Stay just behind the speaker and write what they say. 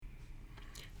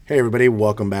Hey everybody,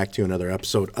 welcome back to another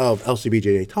episode of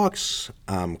LCBJJ Talks.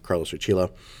 I'm Carlos Richila.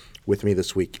 With me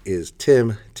this week is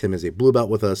Tim. Tim is a blue belt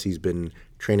with us. He's been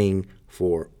training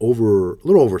for a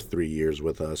little over 3 years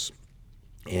with us.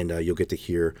 And you'll get to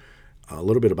hear a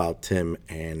little bit about Tim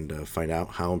and find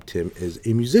out how Tim is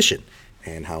a musician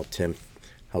and how Tim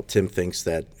thinks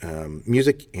that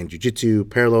music and jiu-jitsu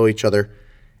parallel each other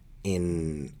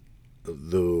in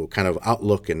the kind of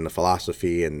outlook and the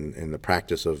philosophy and the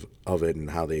practice of it,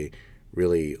 and how they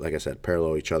really, like I said,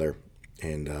 parallel each other,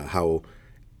 and how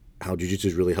jiu-jitsu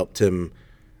has really helped Tim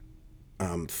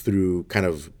through kind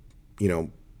of,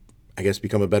 I guess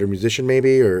become a better musician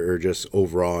maybe, or just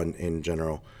overall in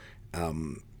general. Had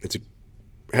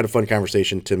a fun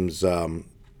conversation. Tim's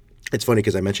it's funny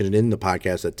because I mentioned it in the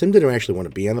podcast that Tim didn't actually want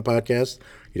to be on the podcast.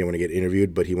 He didn't want to get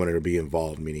interviewed, but he wanted to be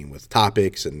involved, meaning with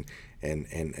topics and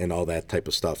all that type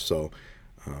of stuff. So,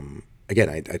 again,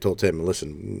 I told Tim,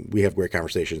 listen, we have great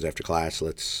conversations after class.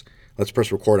 Let's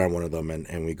press record on one of them,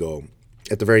 and we go.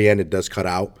 At the very end, it does cut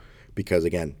out because,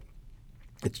 again,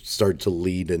 it started to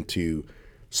lead into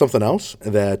something else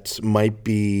that might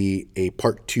be a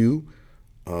part two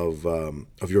of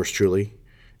yours truly,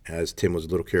 as Tim was a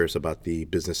little curious about the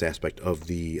business aspect of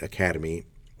the academy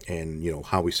and,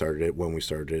 how we started it, when we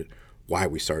started it, why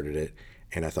we started it.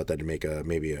 And I thought that'd make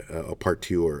maybe a part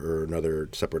two or another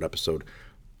separate episode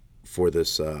for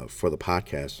this for the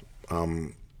podcast.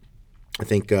 I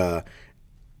think at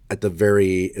the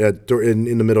very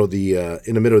in the middle of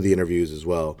the interviews as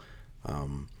well,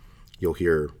 you'll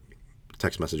hear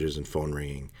text messages and phone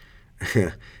ringing,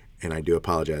 and I do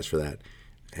apologize for that,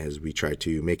 as we try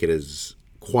to make it as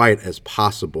quiet as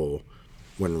possible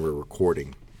when we're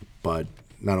recording, but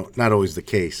not always the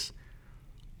case.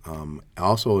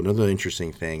 Also, another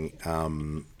interesting thing,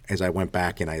 as I went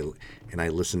back and I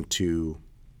listened to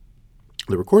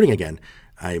the recording again,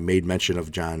 I made mention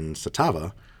of John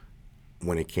Satava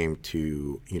when it came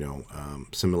to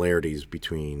similarities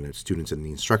between the students and the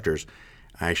instructors.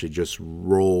 I actually just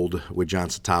rolled with John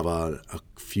Satava a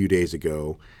few days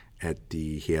ago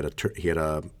he had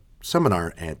a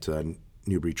seminar at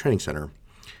New Breed Training Center,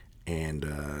 and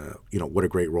what a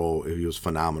great role. He was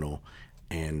phenomenal.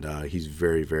 And he's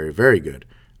very, very, very good.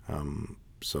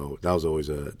 So that was always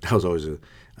a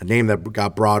name that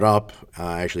got brought up.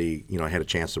 Actually, I had a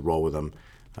chance to roll with him,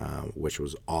 which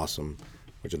was awesome,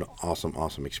 which was an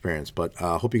awesome experience. But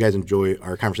I hope you guys enjoy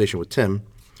our conversation with Tim,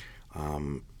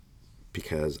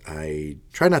 because I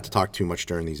try not to talk too much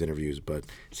during these interviews, but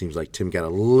it seems like Tim got a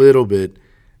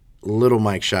little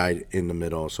mic shy in the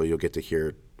middle, so you'll get to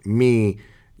hear me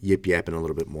yip-yapping a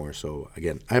little bit more. So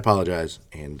again, I apologize,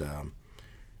 and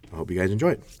I hope you guys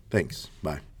enjoy it. Thanks.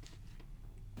 Bye.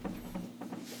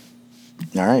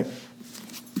 All right.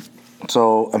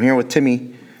 So I'm here with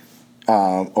Timmy,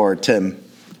 or Tim.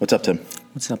 What's up, Tim?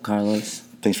 What's up, Carlos?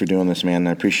 Thanks for doing this, man.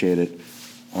 I appreciate it.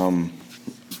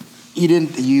 You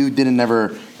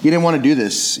didn't want to do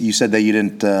this. You said that you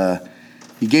didn't.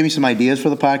 You gave me some ideas for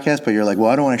the podcast, but you're like, well,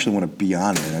 I don't actually want to be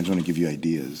on it. I just want to give you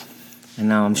ideas. I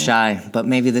know I'm shy, but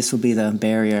maybe this will be the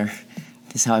barrier.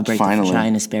 This is how I break the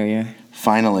shyness barrier.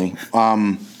 Finally, I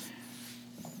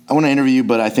want to interview you,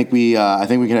 but I think we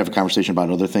can have a conversation about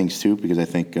other things too, because I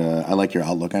think I like your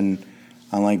outlook on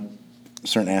like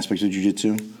certain aspects of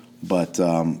jiu-jitsu. But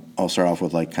I'll start off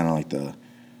with like kind of like the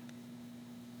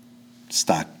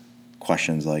stock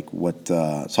questions, like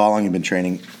so how long you've been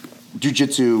training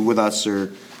jiu-jitsu with us,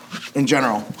 or in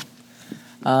general?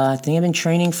 I think I've been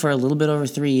training for a little bit over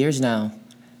 3 years now,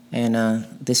 and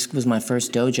this was my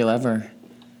first dojo ever.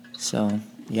 So.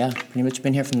 Yeah, pretty much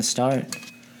been here from the start.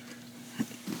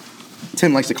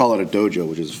 Tim likes to call it a dojo,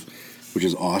 which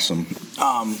is awesome.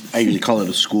 I usually call it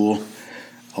a school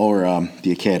or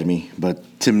the academy, but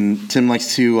Tim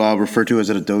likes to refer to it as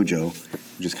a dojo,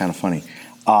 which is kind of funny.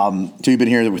 So you've been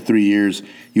here for 3 years.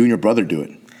 You and your brother do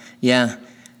it. Yeah,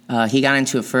 he got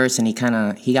into it first, and he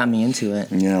got me into it.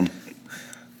 Yeah,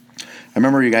 I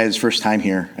remember you guys' first time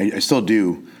here. I still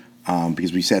do.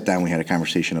 Because we sat down, we had a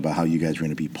conversation about how you guys were going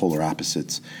to be polar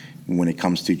opposites when it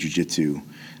comes to jiu-jitsu.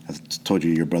 I told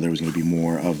you your brother was going to be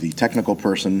more of the technical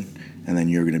person, and then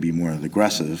you're going to be more of the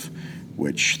aggressive,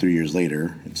 which 3 years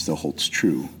later, it still holds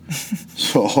true.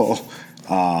 So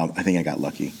I think I got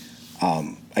lucky.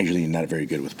 I'm usually not very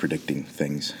good with predicting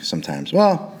things sometimes.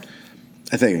 Well,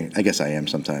 I guess I am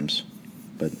sometimes,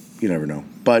 but you never know.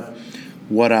 But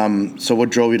so what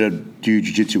drove you to do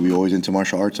jiu-jitsu? Were you always into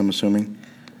martial arts, I'm assuming?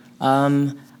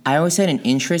 I always had an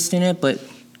interest in it, but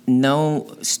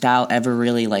no style ever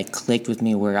really like clicked with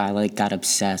me where I like got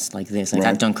obsessed like this. Like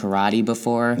I've done karate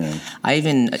before. Yeah. I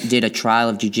even did a trial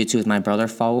of jiu-jitsu with my brother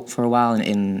for a while,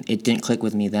 and it didn't click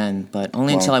with me then. But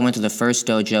only until I went to the first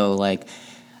dojo, like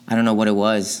I don't know what it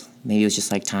was. Maybe it was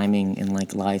just like timing in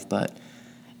like life, but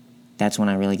that's when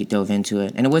I really dove into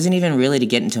it. And it wasn't even really to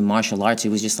get into martial arts. It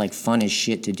was just like fun as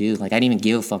shit to do. Like I didn't even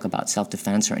give a fuck about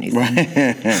self-defense or anything.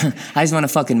 Right. I just want to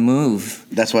fucking move.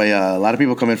 That's why a lot of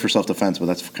people come in for self-defense, but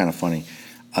that's kind of funny.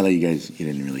 I thought you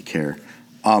didn't really care.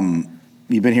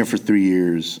 You've been here for 3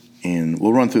 years, and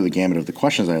we'll run through the gamut of the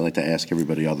questions I like to ask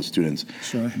everybody, all the students.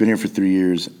 Sure. You've been here for 3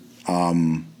 years.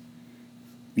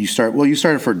 You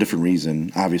started for a different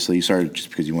reason. Obviously, you started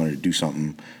just because you wanted to do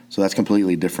something. So that's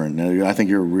completely different. Now, I think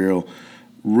you're a real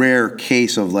rare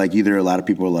case of like either a lot of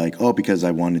people are like, oh, because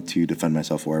I wanted to defend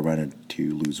myself or I wanted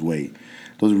to lose weight.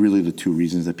 Those are really the two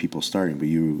reasons that people started. But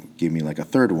you gave me like a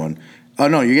third one. Oh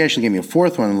no, you actually gave me a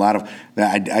fourth one. A lot of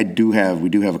that we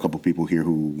do have a couple people here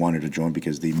who wanted to join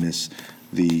because they miss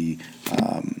the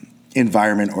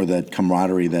environment or that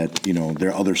camaraderie that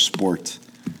their other sport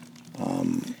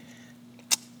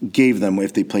gave them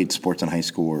if they played sports in high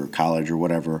school or college or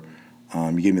whatever.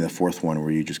 You gave me the fourth one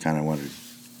where you just kind of wanted,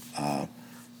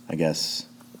 I guess,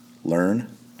 learn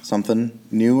something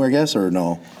new, I guess, or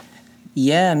no?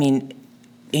 Yeah, I mean,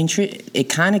 it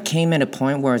kind of came at a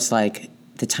point where it's like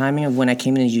the timing of when I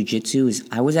came into jiu-jitsu is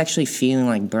I was actually feeling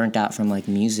like burnt out from like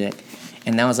music,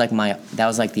 and that was like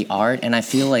the art. And I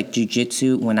feel like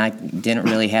jiu-jitsu, when I didn't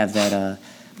really have that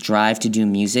drive to do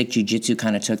music, jiu-jitsu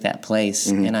kind of took that place,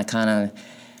 and I kind of.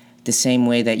 The same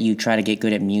way that you try to get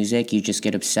good at music, you just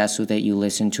get obsessed with it, you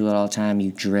listen to it all the time,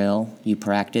 you drill, you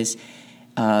practice.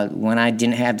 When I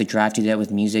didn't have the drive to do that with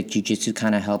music, jiu-jitsu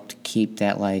kind of helped keep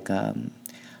that like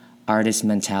artist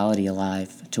mentality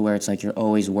alive, to where it's like you're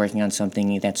always working on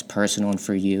something that's personal and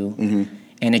for you.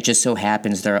 And it just so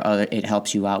happens it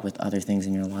helps you out with other things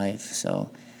in your life.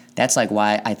 So that's like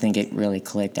why I think it really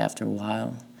clicked after a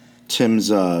while.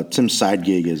 Tim's side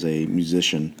gig as a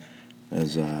musician,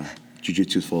 as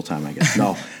jiu-jitsu full-time, I guess.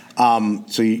 No.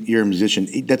 So you're a musician.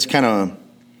 That's kind of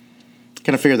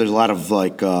figure there's a lot of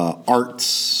like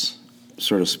arts,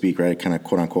 so to speak, right? Kind of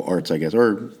quote-unquote arts, I guess,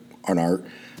 or an art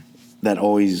that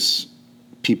always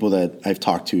people that I've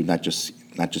talked to, not just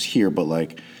here, but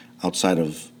like outside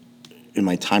of in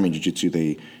my time in jiu-jitsu,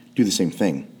 they do the same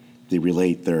thing. They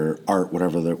relate their art,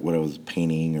 whatever it was,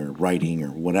 painting or writing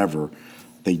or whatever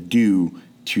they do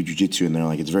to jiu-jitsu, and they're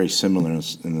like it's very similar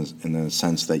in the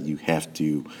sense that you have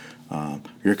to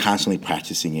you're constantly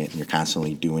practicing it and you're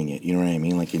constantly doing it, you know what I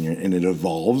mean, like and it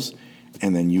evolves,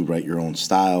 and then you write your own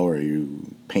style or you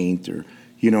paint, or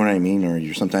you know what I mean,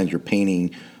 or sometimes your painting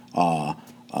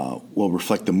will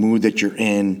reflect the mood that you're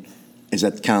in. Is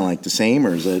that kind of like the same,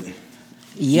 or is it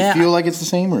do you feel like it's the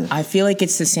same? Or I feel like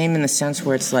it's the same in the sense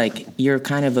where it's like you're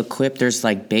kind of equipped, there's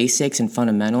like basics and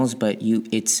fundamentals, but you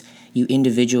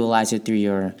individualize it through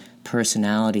your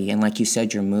personality and, like you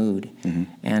said, your mood.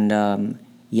 And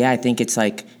I think it's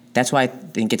like that's why I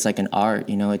think it's like an art.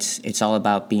 It's all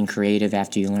about being creative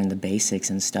after you learn the basics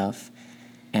and stuff.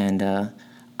 And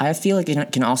I feel like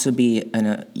it can also be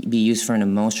used for an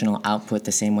emotional output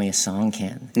the same way a song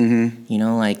can.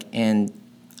 And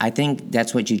I think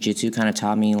that's what jiu-jitsu kind of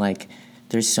taught me. Like,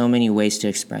 there's so many ways to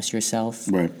express yourself.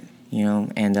 Right.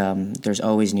 And there's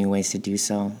always new ways to do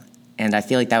so. And I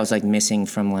feel like that was like missing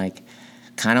from like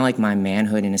kind of like my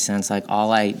manhood in a sense. Like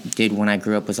all I did when I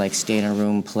grew up was like stay in a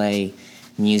room, play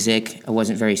music. I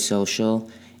wasn't very social.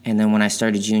 And then when I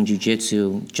started doing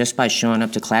jiu-jitsu, just by showing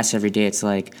up to class every day, it's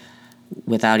like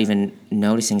without even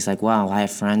noticing, it's like, wow, I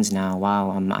have friends now. Wow,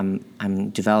 I'm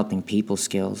developing people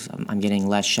skills. I'm getting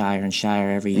less shyer and shyer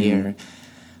every year.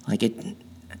 Like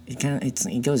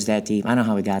it goes that deep. I don't know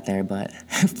how we got there, but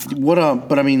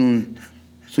but I mean.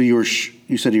 So you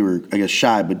said you were, I guess,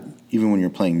 shy, but even when you're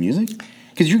playing music?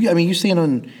 Because you stand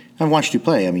on, I've watched you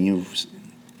play. I mean, you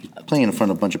play in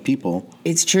front of a bunch of people.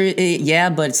 It's true,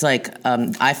 but it's like,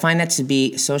 I find that to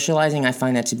be, socializing, I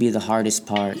find that to be the hardest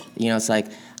part. It's like,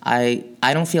 I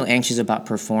don't feel anxious about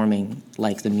performing,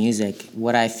 like the music.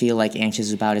 What I feel like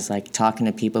anxious about is like talking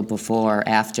to people before or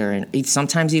after. And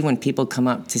sometimes even when people come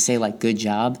up to say like, good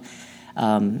job,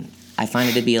 I find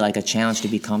it to be like a challenge to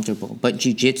be comfortable. But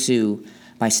jiu-jitsu,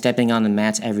 by stepping on the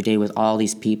mats every day with all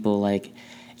these people, like,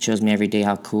 it shows me every day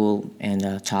how cool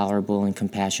and tolerable and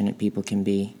compassionate people can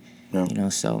be. Yeah.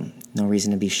 So no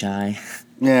reason to be shy.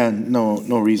 Yeah, no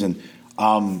reason.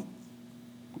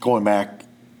 Going back,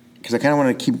 because I kind of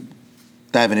want to keep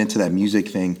diving into that music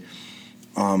thing.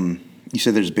 You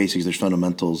said there's basics, there's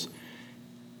fundamentals.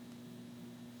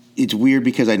 It's weird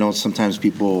because I know sometimes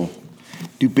people,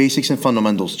 do basics and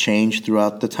fundamentals change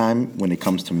throughout the time when it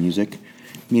comes to music?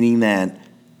 Meaning that,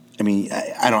 I mean,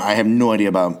 I have no idea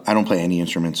about, I don't play any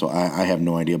instrument, so I have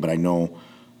no idea, but I know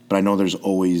there's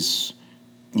always,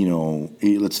 you know,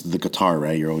 let's the guitar,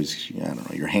 right? You're always, I don't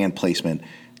know, your hand placement.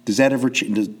 Does that ever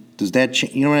change? Does that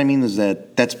change? You know what I mean?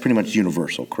 That's pretty much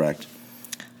universal, correct?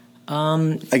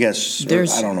 I guess,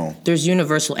 I don't know. There's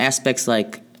universal aspects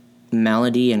like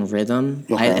melody and rhythm,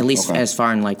 at least as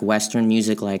far in like Western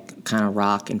music, like kind of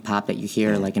rock and pop that you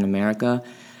hear like in America.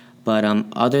 But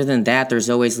other than that, there's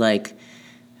always like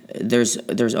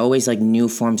new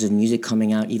forms of music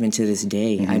coming out even to this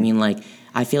day. Mm-hmm. I mean, like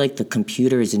I feel like the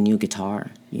computer is a new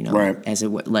guitar, you know, right. as it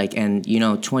like, and you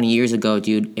know, 20 years ago,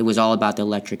 dude, it was all about the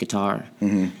electric guitar,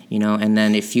 mm-hmm. you know, and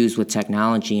then it fused with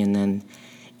technology, and then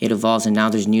it evolves, and now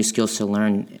there's new skills to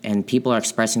learn, and people are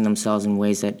expressing themselves in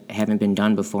ways that haven't been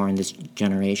done before in this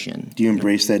generation. Do you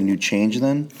embrace that new change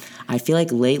then? I feel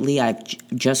like lately,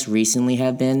 just recently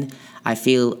have been. I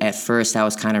feel at first I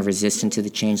was kind of resistant to the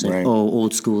change, like, right. oh,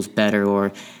 old school's better,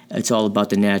 or it's all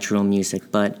about the natural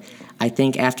music. But I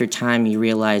think after time you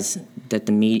realize that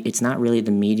it's not really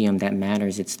the medium that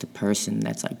matters, it's the person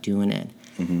that's like doing it.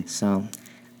 Mm-hmm. So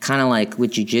kind of like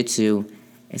with jiu-jitsu,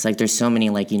 it's like there's so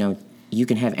many, like, you know, you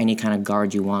can have any kind of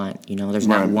guard you want, you know, there's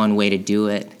not one way to do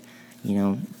it, you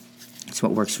know, it's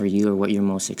what works for you or what you're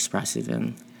most expressive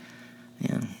in,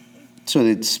 yeah. So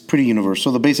it's pretty universal.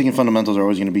 So the basic and fundamentals are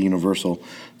always going to be universal,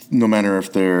 no matter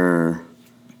if they're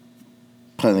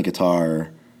playing the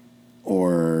guitar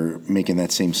or making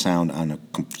that same sound on a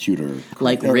computer.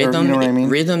 Like rhythm, you know what I mean?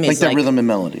 Rhythm like is that rhythm and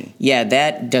melody. Yeah,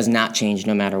 that does not change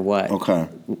no matter what. Okay.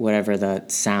 Whatever the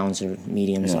sounds or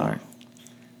mediums are.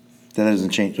 That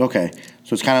doesn't change. Okay.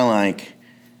 So it's kind of like,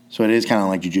 so it is kind of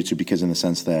like jiu-jitsu because in the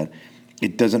sense that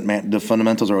it doesn't matter. The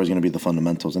fundamentals are always going to be the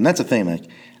fundamentals. And that's the thing. Like,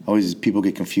 always people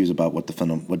get confused about what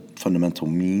what fundamental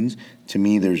means. To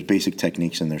me, there's basic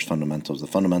techniques and there's fundamentals. The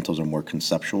fundamentals are more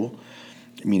conceptual,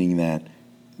 meaning that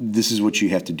this is what you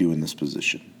have to do in this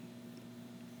position.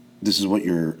 This is what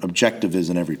your objective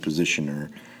is in every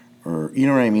position, or you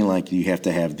know what I mean? Like, you have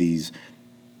to have these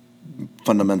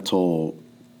fundamental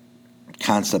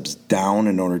concepts down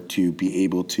in order to be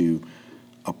able to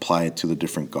apply it to the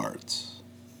different guards.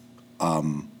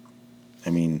 I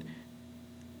mean,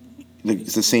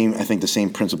 it's the same. I think the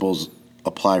same principles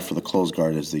apply for the closed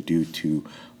guard as they do to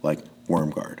like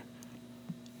worm guard.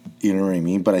 You know what I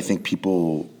mean? But I think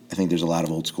there's a lot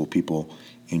of old school people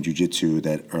in jiu-jitsu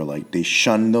that are like, they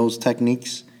shun those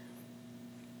techniques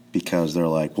because they're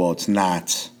like, well, it's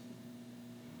not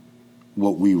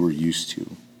what we were used to,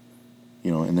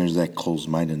 you know. And there's that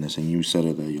closed-mindedness. And you said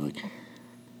it that you're like,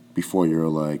 before you're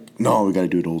like, no, we got to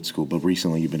do it old school. But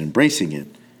recently you've been embracing it.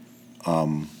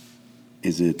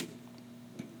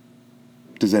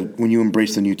 Does that, when you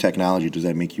embrace the new technology, does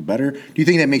that make you better? Do you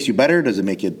think that makes you better? Does it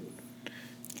make it,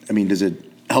 I mean, does it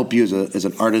help you as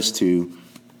an artist to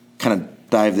kind of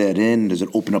dive that in? Does it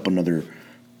open up another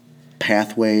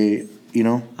pathway, you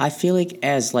know? I feel like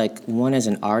as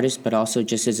an artist, but also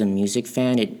just as a music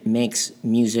fan, it makes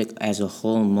music as a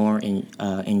whole more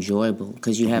enjoyable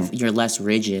because you're less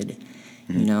rigid,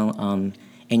 mm-hmm. you know,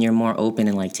 and you're more open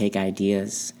and like take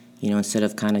ideas, you know, instead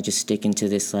of kind of just sticking to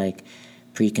this like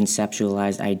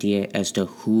preconceptualized idea as to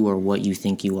who or what you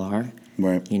think you are,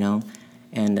 right? You know,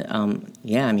 and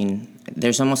I mean,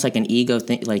 there's almost like an ego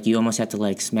thing, like you almost have to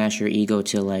like smash your ego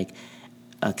to like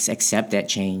accept that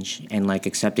change and like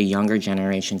accept the younger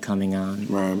generation coming on,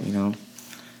 right? You know,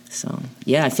 so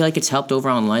yeah, I feel like it's helped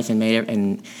overall in life and made it,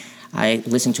 and I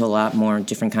listen to a lot more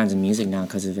different kinds of music now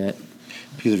because of it.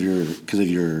 Because of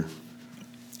your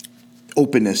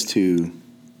openness to,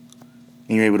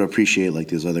 and you're able to appreciate like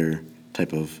this other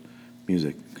type of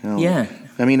music. Yeah.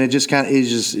 I mean,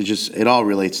 it all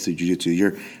relates to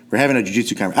jiu-jitsu. We're having a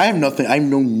jiu-jitsu conversation. I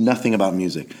know nothing about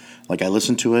music. Like, I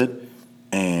listen to it,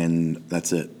 and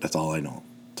that's it. That's all I know.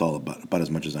 It's all about as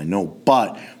much as I know.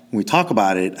 But when we talk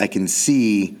about it, I can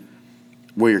see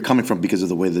where you're coming from because of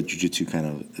the way that jiu-jitsu kind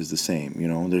of is the same. You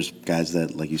know, there's guys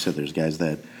that, like you said, there's guys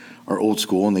that are old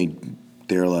school, and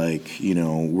they're like, you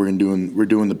know, we're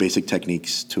doing the basic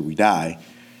techniques till we die.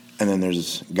 And then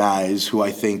there's guys who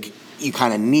I think you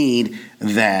kind of need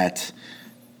that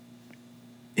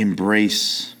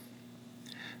embrace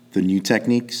the new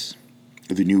techniques,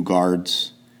 the new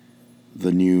guards,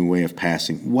 the new way of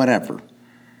passing, whatever.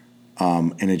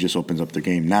 And it just opens up the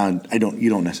game. Now, you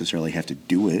don't necessarily have to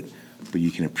do it, but you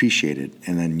can appreciate it,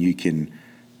 and then you can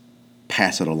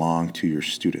pass it along to your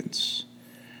students.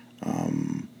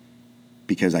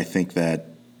 Because I think that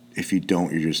if you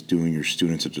don't, you're just doing your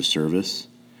students a disservice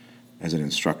as an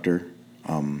instructor.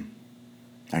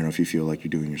 I don't know if you feel like you're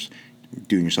doing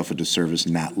doing yourself a disservice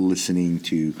not listening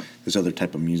to this other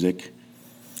type of music?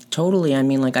 Totally. I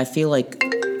mean, like, I feel like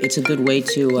it's a good way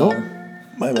to.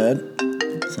 My bad.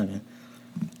 It's not good.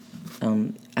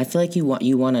 I feel like you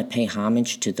want to pay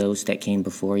homage to those that came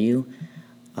before you.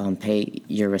 Pay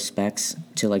your respects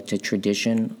to like to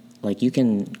tradition. Like you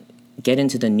can get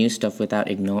into the new stuff without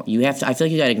ignore. You have to. I feel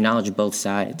like you got to acknowledge both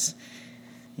sides.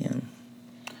 Yeah.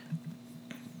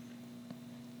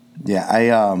 Yeah,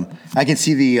 I can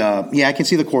see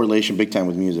the correlation big time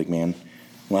with music, man.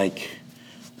 Like,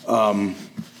 when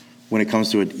it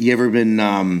comes to it, you haven't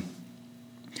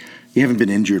been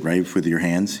injured, right, with your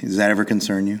hands? Does that ever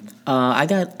concern you?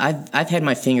 I've had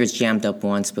my fingers jammed up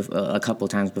once, a couple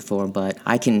times before, but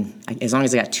as long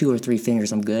as I got 2 or 3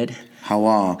 fingers, I'm good.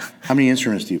 How many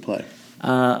instruments do you play?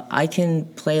 I can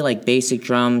play like basic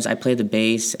drums. I play the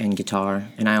bass and guitar,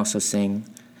 and I also sing.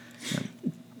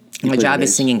 My job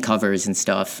is singing covers and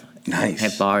stuff. Nice.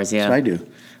 At bars, yeah. That's what I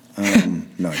do.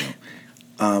 No,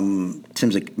 I don't.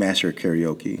 Tim's a master at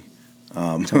karaoke.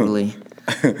 Totally.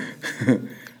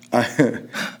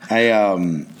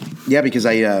 Because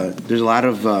there's a lot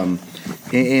of,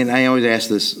 and I always ask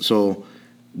this. So,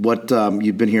 what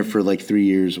you've been here for like 3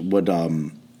 years? What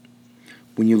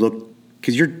when you look,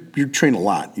 because you train a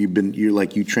lot.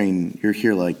 You're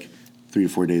here like 3 or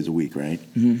 4 days a week, right?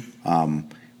 Mm-hmm.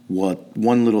 What's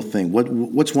one little thing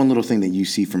that you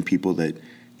see from people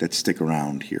that stick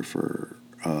around here for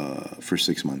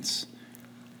 6 months?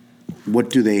 What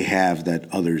do they have that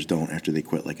others don't after they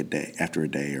quit, like after a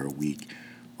day or a week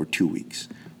or 2 weeks?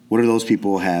 What do those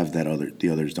people have that the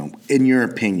others don't, in your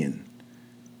opinion?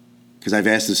 Because I've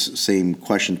asked this same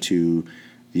question to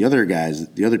the other guys,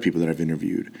 the other people that I've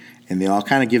interviewed, and they all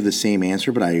kind of give the same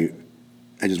answer, but I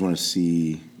just want to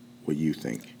see what you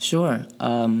think. Sure.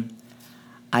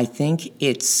 I think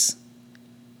it's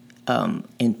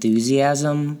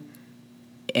enthusiasm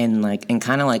and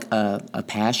kind of like a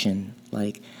passion.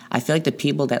 Like, I feel like the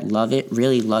people that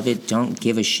really love it, don't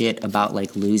give a shit about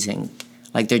like losing.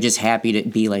 Like, they're just happy to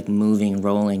be like moving,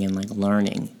 rolling, and like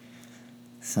learning.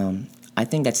 So I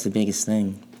think that's the biggest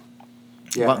thing.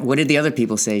 Yeah. What did the other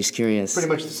people say? Just curious. Pretty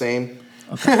much the same.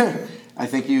 Okay. I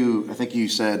think you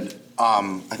said.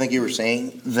 I think you were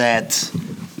saying that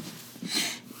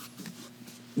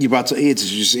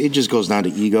it just goes down to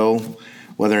ego,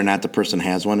 whether or not the person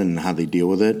has one and how they deal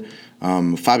with it.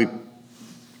 Fabi,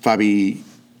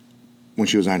 when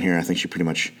she was on here, I think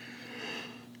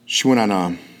she went on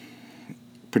a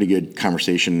pretty good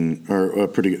conversation, or I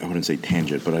wouldn't say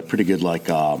tangent, but a pretty good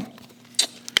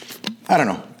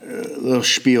little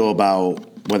spiel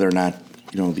about whether or not,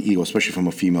 the ego, especially from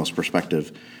a female's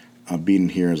perspective, being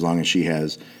here as long as she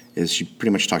has, is she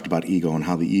pretty much talked about ego and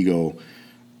how the ego,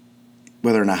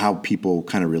 whether or not how people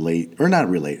kind of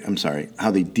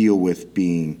how they deal with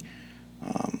being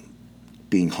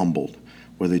humbled,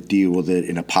 whether they deal with it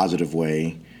in a positive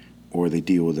way or they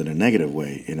deal with it in a negative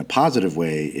way. In a positive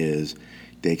way is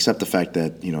they accept the fact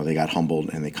that, they got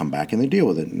humbled and they come back and they deal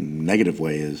with it. In a negative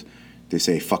way is they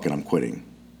say, fuck it, I'm quitting.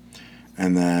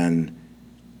 And then,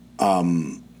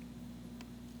 and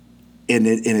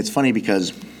it's funny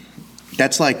because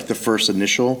that's like the first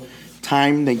initial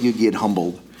time that you get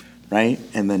humbled, right?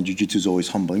 And then jiu-jitsu is always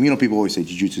humbling. People always say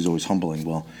jiu-jitsu is always humbling.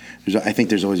 Well, I think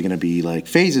there's always going to be like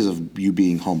phases of you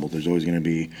being humbled. There's always going to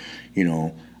be,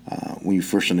 when you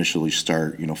first initially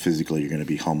start, physically you're going to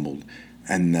be humbled,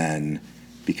 and then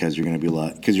because you're going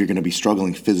to be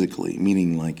struggling physically,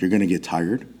 meaning like you're going to get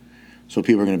tired. So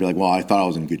people are going to be like, well, I thought I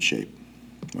was in good shape.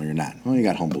 Well, you're not. Well, you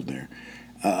got humbled there.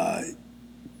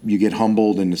 You get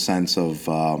humbled in the sense of,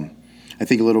 I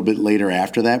think a little bit later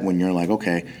after that, when you're like,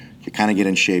 okay, you kind of get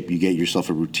in shape, you get yourself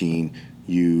a routine,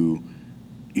 you're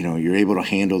able to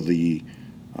handle the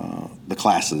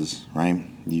classes, right?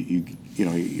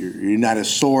 You're not as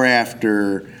sore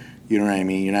after, you know what I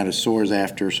mean? You're not as sore as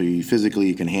after, so you physically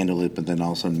you can handle it, but then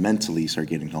all of a sudden mentally you start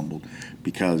getting humbled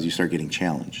because you start getting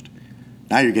challenged.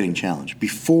 Now you're getting challenged.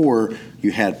 Before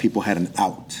people had an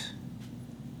out,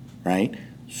 right?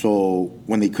 So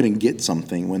when they couldn't get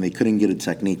something, when they couldn't get a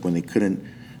technique, when they couldn't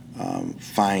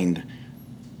find,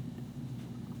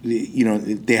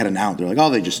 they had an out. They're like, oh,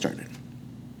 they just started.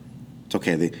 It's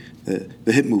okay. The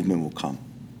hip movement will come.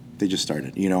 They just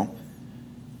started.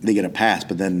 They get a pass,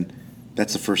 but then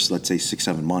that's the first, let's say,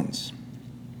 6-7 months.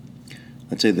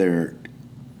 Let's say they're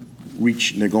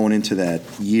going into that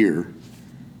year,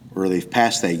 or they've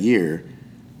passed that year.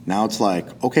 Now it's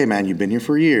like, okay, man, you've been here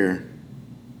for a year.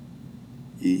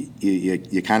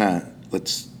 You kind of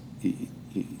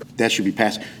that should be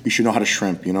passed. You should know how to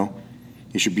shrimp. You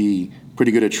should be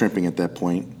pretty good at shrimping at that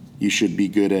point. you should be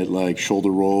good at like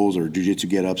shoulder rolls or jiu-jitsu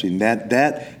get-ups. And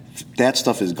that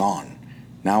stuff is gone.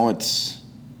 Now it's,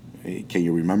 can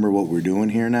you remember what we're doing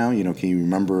here now? You know, can you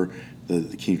remember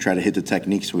can you try to hit the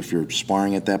techniques if you're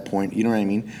sparring at that point? You know what I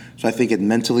mean? So I think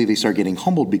mentally they start getting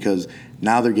humbled because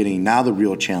now the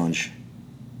real challenge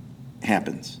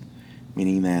happens.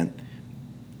 Meaning that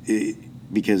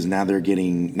because now they're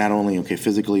getting not only, okay,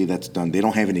 physically that's done, they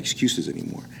don't have any excuses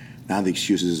anymore. Now the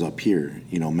excuses is up here,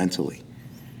 you know, mentally.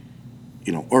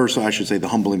 You know, or so I should say the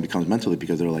humbling becomes mentally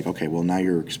because they're like, okay, well now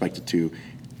you're expected to,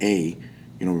 you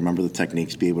know, remember the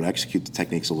techniques, be able to execute the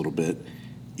techniques a little bit,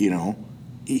 you know.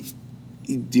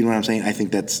 Do you know what I'm saying? I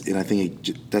think that's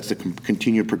the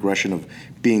continued progression of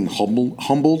being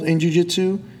humbled in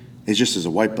jiu-jitsu is just as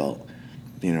a white belt,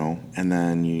 you know, and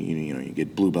then you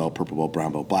get blue belt, purple belt,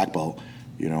 brown belt, black belt,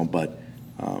 you know, but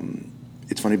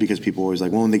it's funny because people always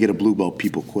like, well, when they get a blue belt,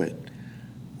 people quit.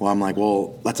 Well, I'm like,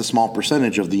 well, that's a small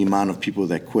percentage of the amount of people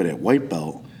that quit at white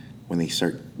belt when they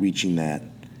start reaching that,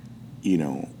 you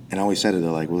know. And I always said it, they're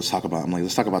like, well, let's talk about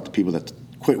the people that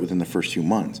quit within the first few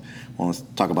months. Well, let's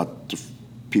talk about the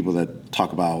people that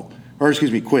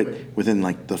quit within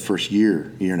like the first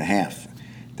year and a half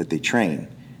that they train,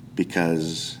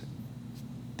 because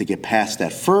they get past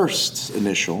that first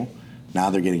initial, now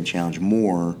they're getting challenged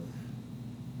more,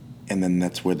 and then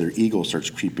that's where their ego starts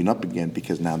creeping up again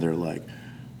because now they're like,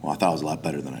 well, I thought I was a lot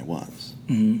better than I was.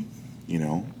 Mm-hmm. You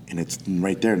know, and it's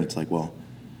right there, and it's like, well,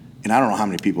 and I don't know how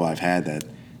many people I've had that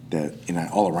you know,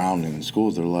 all around in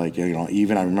schools, they're like, you know,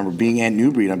 even I remember being at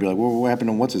Newbury, and I'd be like, well, what happened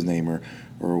to what's his name or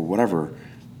whatever,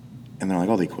 and they're like,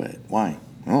 oh, they quit. Why?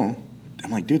 Oh,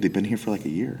 I'm like, dude, they've been here for like a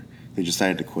year. They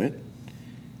decided to quit.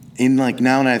 And like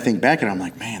now, when I think back, and I'm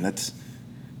like, man,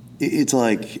 it's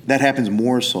like that happens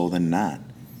more so than not.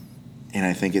 And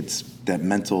I think it's that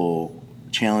mental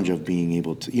challenge of being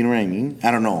able to, you know what I mean?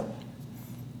 I don't know.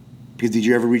 Because did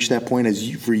you ever reach that point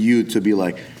for you to be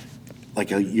like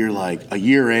you're like a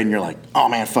year in, you're like, oh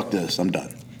man, fuck this, I'm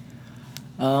done?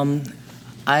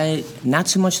 I not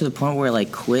so much to the point where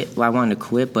I wanted to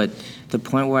quit, but the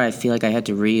point where I feel like I had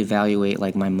to reevaluate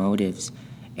like my motives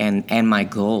and my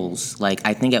goals. Like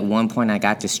I think at one point I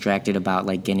got distracted about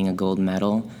like getting a gold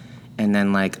medal, and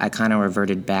then like I kind of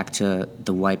reverted back to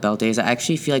the white belt days. I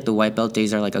actually feel like the white belt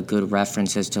days are like a good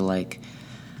reference as to like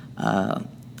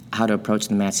how to approach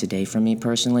the mats today for me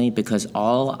personally, because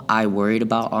all I worried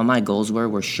about, all my goals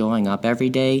were showing up every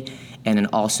day and then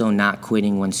also not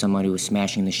quitting when somebody was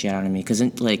smashing the shit out of me. Because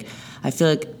like I feel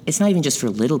like it's not even just for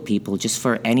little people, just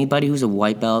for anybody who's a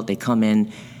white belt, they come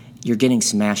in, you're getting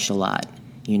smashed a lot,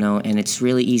 you know, and it's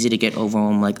really easy to get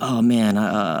overwhelmed like, oh man,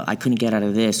 I couldn't get out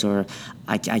of this, or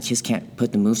I just can't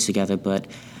put the moves together. But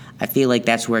I feel like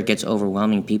that's where it gets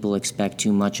overwhelming. People expect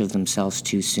too much of themselves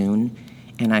too soon.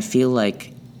 And I feel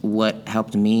like what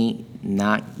helped me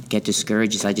not get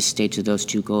discouraged is I just stayed to those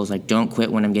two goals. Like, don't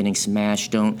quit when I'm getting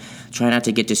smashed. Try not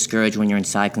to get discouraged when you're in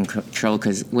side control,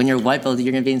 because when you're white belt,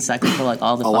 you're gonna be in side control like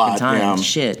all the fucking time. Yeah.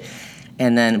 Shit.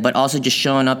 And then, but also just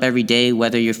showing up every day,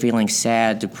 whether you're feeling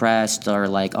sad, depressed, or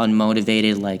like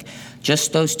unmotivated, like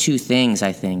just those two things,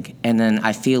 I think. And then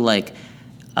I feel like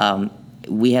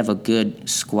we have a good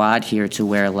squad here to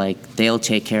where like they'll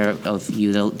take care of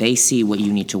you. They see what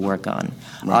you need to work on.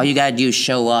 Right. All you gotta do is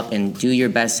show up and do your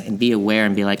best and be aware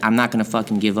and be like, I'm not gonna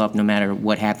fucking give up no matter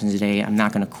what happens today. I'm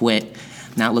not gonna quit.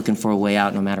 I'm not looking for a way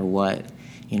out no matter what.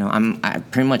 You know, I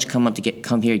pretty much come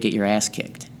here to get your ass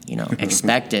kicked. You know,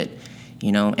 expect it.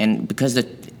 You know, and because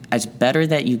it's better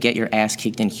that you get your ass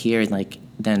kicked in here, like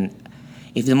then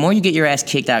if the more you get your ass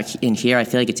kicked out in here, I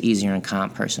feel like it's easier in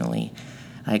comp personally.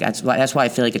 Like that's why I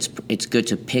feel like it's good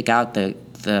to pick out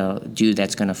the dude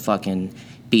that's gonna fucking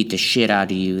beat the shit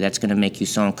out of you, that's gonna make you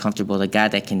so uncomfortable, the guy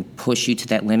that can push you to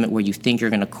that limit where you think you're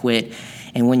gonna quit.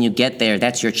 And when you get there,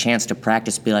 that's your chance to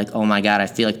practice. Be like, oh my God, I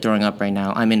feel like throwing up right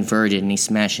now. I'm inverted and he's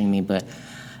smashing me, but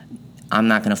I'm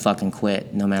not gonna fucking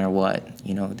quit no matter what.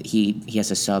 You know, he has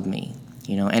to sub me.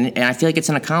 You know, and I feel like it's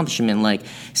an accomplishment. Like,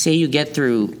 say you get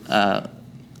through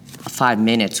 5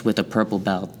 minutes with a purple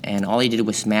belt, and all he did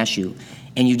was smash you,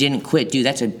 and you didn't quit, dude.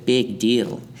 That's a big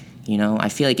deal. You know, I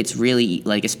feel like it's really,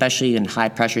 like, especially in high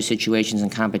pressure situations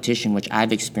and competition, which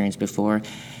I've experienced before,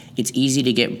 it's easy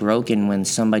to get broken when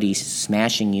somebody's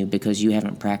smashing you because you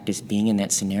haven't practiced being in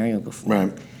that scenario before.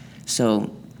 Right.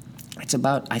 So it's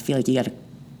about, I feel like you got to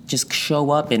just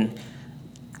show up and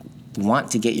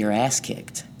want to get your ass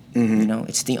kicked. Mm-hmm. You know,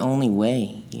 it's the only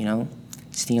way, you know?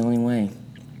 It's the only way.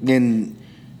 Then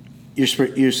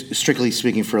you're strictly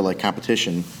speaking for, like,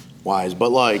 competition-wise,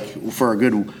 but, like,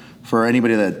 for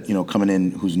anybody that, you know, coming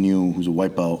in who's new, who's a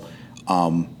white belt,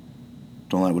 don't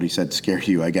let what he said scare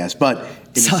you, I guess. But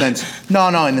in the sense,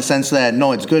 in the sense that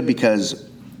it's good because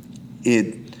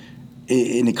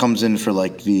it comes in for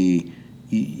like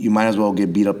you might as well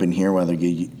get beat up in here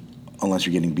unless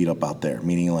you're getting beat up out there,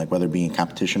 meaning like whether it be in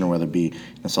competition or whether it be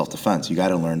in self-defense. You got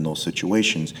to learn those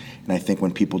situations. And I think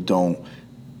when people don't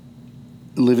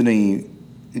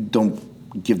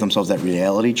give themselves that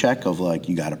reality check of like,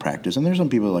 you got to practice. And there's some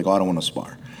people like, oh, I don't want to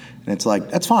spar. And it's like,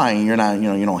 that's fine. You're not,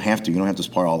 you don't have to. You don't have to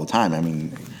spar all the time. I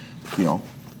mean,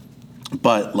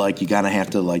 but like you got to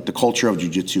have to, like, the culture of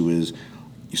jiu-jitsu is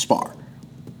you spar.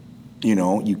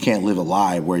 You can't live a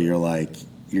lie where you're like,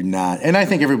 you're not. And I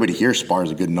think everybody here spars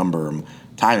a good number of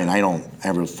time, and I don't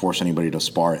ever force anybody to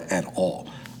spar at all.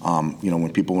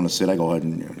 When people want to sit, I go ahead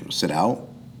and sit out.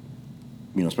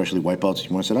 Especially white belts, if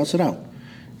you want to sit out, sit out.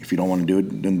 If you don't want to do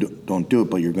it, then don't do it.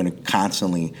 But you're going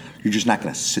to you're just not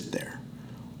going to sit there.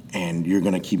 And you're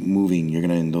going to keep moving. You're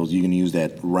going to use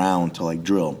that round to like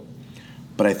drill.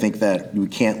 But I think that you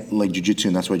can't, like jiu-jitsu,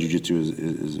 and that's why jiu-jitsu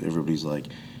is everybody's like,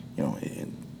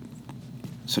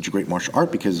 such a great martial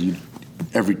art, because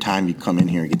every time you come in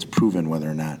here, it gets proven whether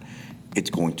or not it's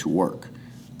going to work.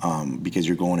 Because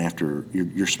you're going after,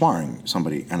 you're sparring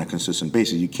somebody on a consistent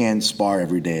basis. You can spar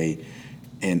every day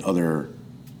in other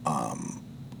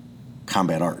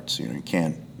combat arts. You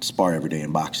can't spar every day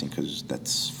in boxing because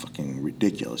that's fucking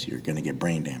ridiculous. You're going to get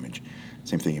brain damage.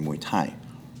 Same thing in Muay Thai.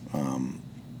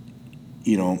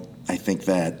 I think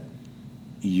that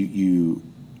it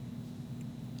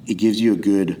gives you a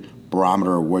good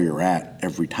barometer of where you're at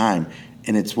every time,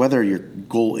 and it's whether your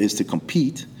goal is to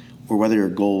compete or whether your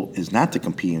goal is not to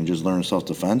compete and just learn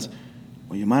self-defense.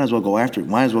 Well, you might as well go after it.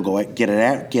 Might as well get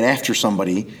after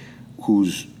somebody who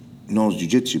knows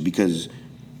jiu-jitsu, because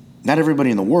not everybody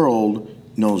in the world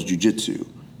knows jiu-jitsu,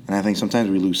 and I think sometimes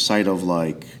we lose sight of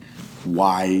like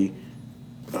why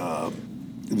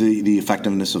the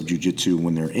effectiveness of jiu-jitsu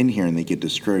when they're in here and they get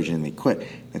discouraged and they quit.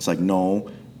 It's like, no.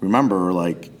 Remember,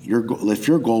 like, if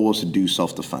your goal was to do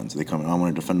self-defense, they come in, I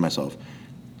want to defend myself,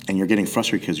 and you're getting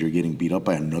frustrated because you're getting beat up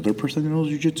by another person that knows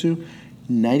jiu-jitsu,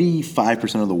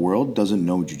 95% of the world doesn't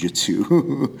know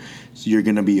jiu-jitsu. So you're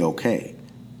going to be okay.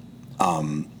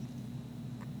 But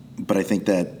I think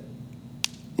that,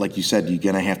 like you said, you're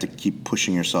going to have to keep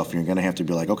pushing yourself. You're going to have to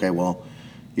be like, okay, well,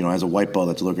 as a white belt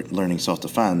that's learning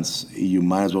self-defense, you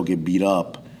might as well get beat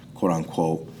up, quote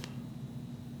unquote,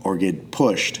 or get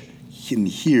pushed in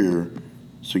here,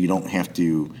 so you don't have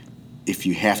to. If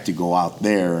you have to go out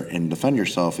there and defend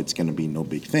yourself, it's going to be no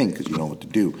big thing because you know what to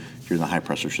do. You're in a high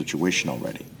pressure situation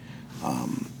already. I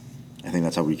think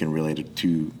that's how we can relate it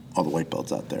to all the white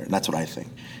belts out there, and that's what I think.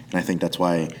 And I think that's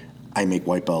why I make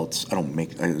white belts. I don't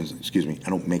make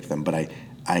them, but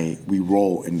we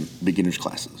roll in beginners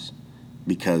classes,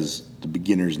 because the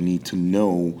beginners need to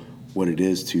know what it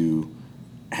is to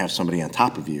have somebody on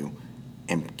top of you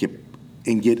and get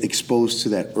exposed to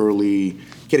that early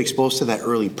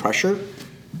pressure,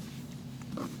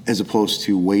 as opposed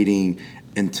to waiting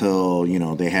until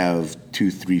they have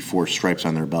 2, 3, 4 stripes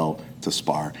on their belt to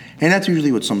spar. And that's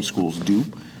usually what some schools do.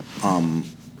 I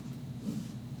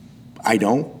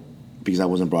don't, because I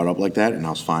wasn't brought up like that, and I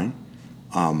was fine.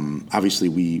 Obviously,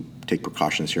 we take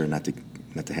precautions here not to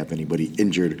have anybody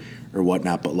injured or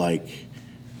whatnot. But like,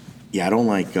 yeah, I don't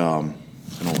like. I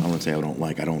wouldn't say I don't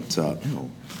like. I don't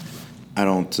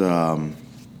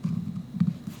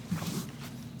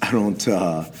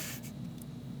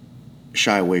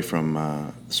shy away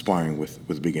from sparring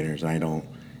with beginners. And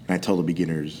I tell the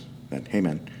beginners that, hey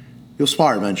man, you'll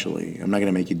spar eventually. I'm not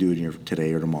gonna make you do it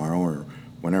today or tomorrow or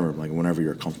whenever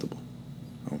you're comfortable.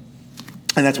 So,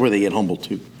 and that's where they get humbled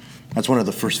too. That's one of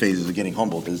the first phases of getting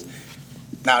humbled, is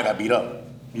now I got beat up,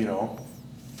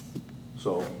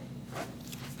 So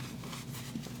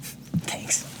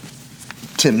Thanks.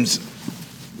 Tim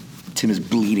is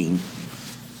bleeding.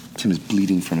 Tim is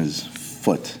bleeding from his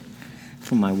foot.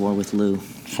 From my war with Lou.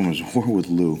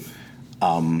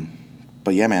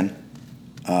 But yeah, man.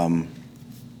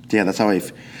 That's how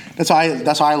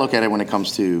I look at it when it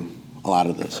comes to a lot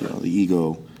of this. The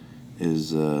ego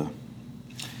is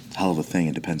it's a hell of a thing.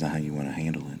 It depends on how you want to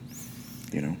handle it.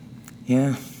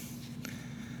 Yeah.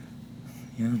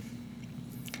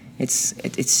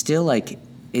 It's still like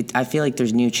it. I feel like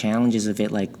there's new challenges of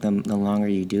it. Like the longer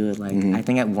you do it, like I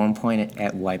think at one point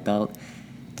at white belt,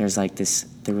 there's like this.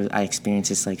 I experienced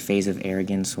this like phase of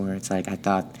arrogance where it's like I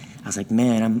was like,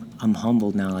 man, I'm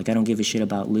humbled now. Like I don't give a shit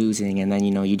about losing. And then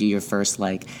you do your first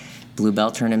like blue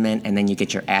belt tournament, and then you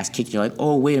get your ass kicked. You're like,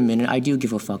 oh wait a minute, I do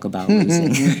give a fuck about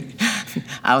losing.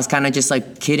 I was kind of just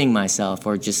like kidding myself,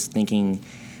 or just thinking.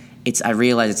 I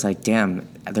realize it's like, damn,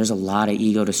 there's a lot of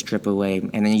ego to strip away.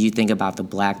 And then you think about the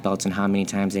black belts and how many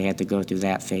times they had to go through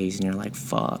that phase, and you're like,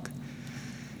 fuck.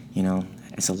 You know,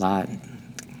 it's a lot.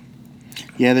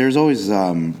 Yeah, there's always,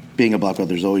 being a black belt,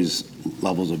 there's always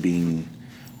levels of being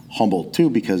humbled, too,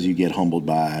 because you get humbled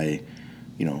by,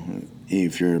 you know,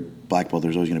 if you're a black belt,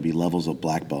 there's always going to be levels of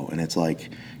black belt. And it's like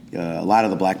a lot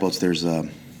of the black belts,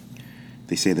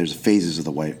 they say there's phases of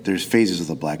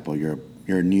the black belt.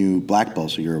 You're a new black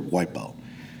belt, so you're a white belt,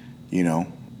 you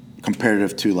know,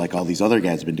 comparative to like all these other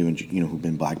guys have been doing, you know, who've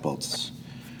been black belts.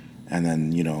 And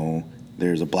then, you know,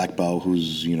 there's a black belt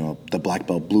who's, you know, the black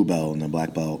belt, blue belt, and the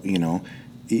black belt, you know,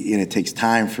 and it takes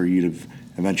time for you to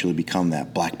eventually become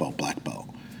that black belt.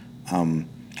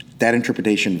 That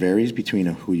interpretation varies between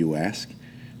who you ask.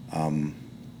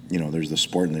 You know, there's the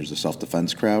sport and there's the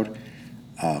self-defense crowd.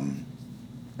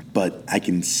 But I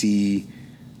can see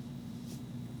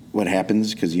what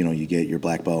happens because, you know, you get your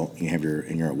black belt,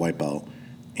 and you're a white belt,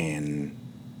 and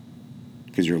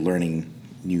because you're learning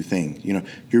new things. You know,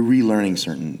 you're relearning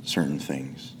certain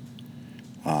things.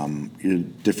 Your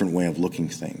different way of looking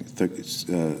things.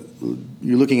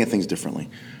 You're looking at things differently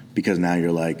because now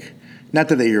you're like, not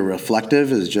that you're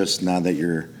reflective, is just now that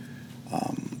you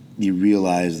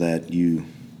realize that you,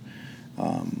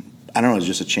 I don't know, it's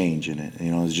just a change in it.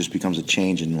 You know, it just becomes a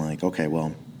change in like, okay,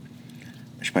 well,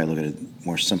 I should probably look at it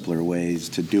more simpler ways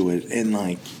to do it. And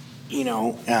like, you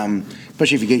know,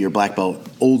 especially if you get your black belt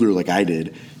older like I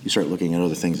did, you start looking at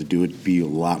other things to do it,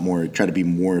 try to be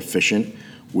more efficient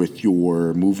with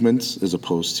your movements as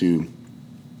opposed to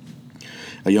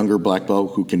a younger black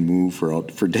belt who can move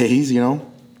for days, you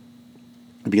know?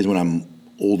 Because when I'm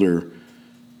older,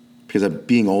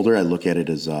 being older, I look at it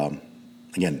as,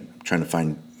 again, trying to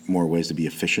find more ways to be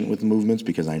efficient with the movements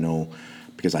because I know,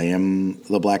 because I am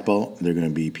the black belt, there are going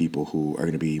to be people who are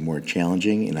going to be more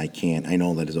challenging, and I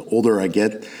know that as the older I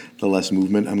get, the less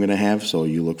movement I'm going to have, so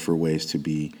you look for ways to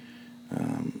be,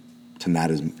 to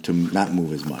not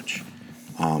move as much.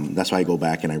 That's why I go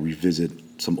back and I revisit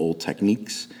some old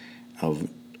techniques of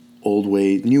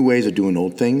new ways of doing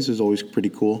old things is always pretty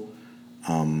cool.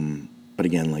 But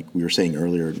again, like we were saying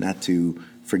earlier, not to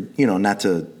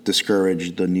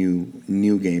discourage the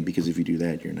new game, because if you do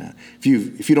that, you're not.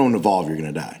 If you don't evolve, you're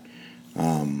going to die.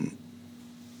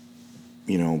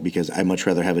 You know, because I'd much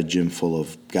rather have a gym full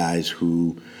of guys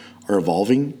who are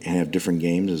evolving and have different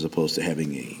games as opposed to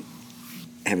having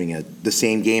the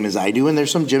same game as I do. And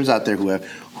there's some gyms out there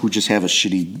who just have a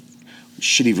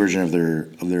shitty version of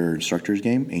their instructor's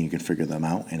game, and you can figure them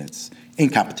out, and it's in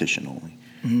competition only.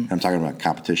 Mm-hmm. I'm talking about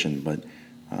competition, but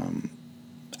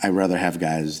I'd rather have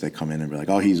guys that come in and be like,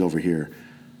 oh, he's over here.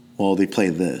 Well, they play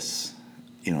this.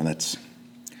 You know, that's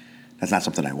not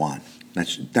something I want.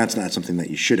 That's not something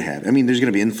that you should have. I mean, there's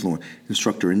going to be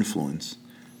instructor influence,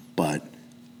 but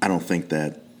I don't think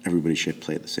that everybody should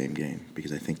play the same game,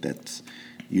 because I think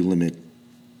you limit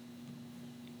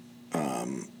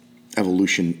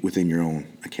evolution within your own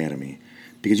academy,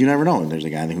 because you never know. There's a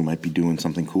guy who might be doing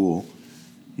something cool,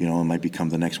 you know, and might become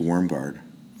the next Worm Guard.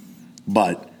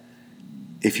 But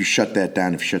if you shut that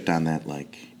down, that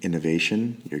like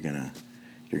innovation, you're gonna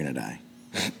die.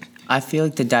 I feel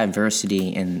like the diversity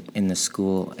in the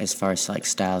school, as far as like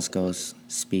styles goes,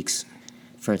 speaks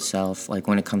for itself. Like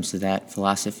when it comes to that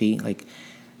philosophy, like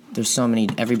there's so many.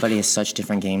 Everybody has such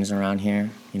different games around here.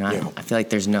 You know, yeah. I feel like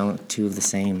there's no two of the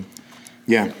same.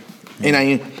 Yeah,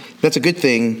 and that's a good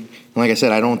thing. Like I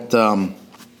said, I don't.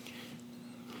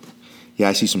 Yeah,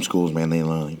 I see some schools, man.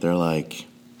 They're like,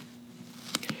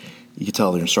 you can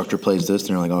tell their instructor plays this,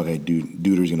 and they're like, okay,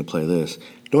 Duder's going to play this.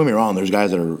 Don't get me wrong. There's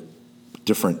guys that are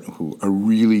different who are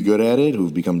really good at it,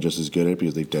 who've become just as good at it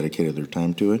because they've dedicated their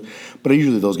time to it. But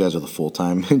usually those guys are the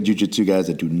full-time jiu-jitsu guys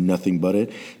that do nothing but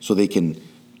it, so they can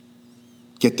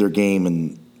get their game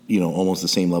and, you know, almost the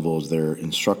same level as their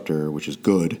instructor, which is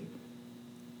good.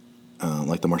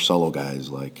 Like the Marcelo guys,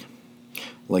 like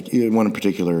one in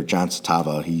particular, John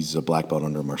Satava, he's a black belt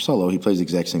under Marcelo. He plays the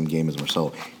exact same game as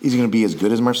Marcelo. Is he going to be as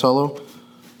good as Marcelo?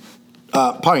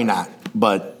 Probably not,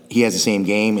 but he has the same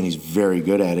game and he's very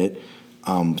good at it.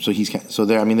 So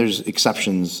there. I mean, there's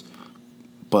exceptions,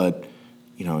 but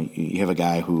you know, you have a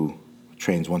guy who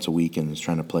trains once a week and is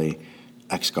trying to play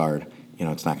X guard. You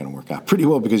know, it's not going to work out pretty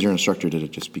well because your instructor did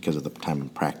it just because of the time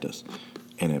and practice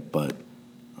in it. But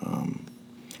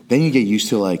then you get used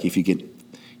to, like, if you get,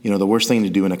 you know, the worst thing to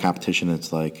do in a competition,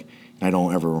 it's like, I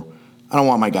don't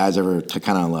want my guys ever to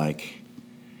kind of like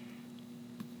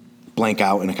blank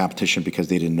out in a competition because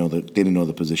they didn't know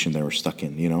the position they were stuck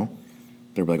in. You know,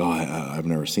 they're like, oh, I've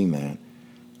never seen that.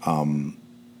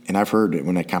 And I've heard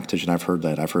when that competition, I've heard,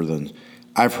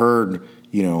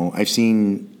 you know, I've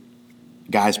seen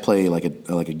guys play like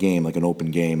a game, like an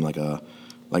open game, like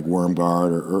Worm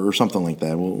Guard or something like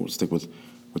that. We'll stick with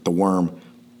the worm.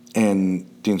 And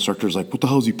the instructor's like, "What the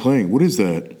hell is he playing? What is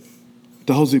that? What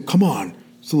the hell is it? Come on,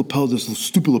 it's the lapel, this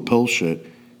stupid lapel shit."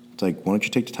 It's like, why don't you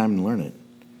take the time and learn it?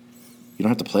 You don't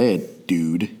have to play it,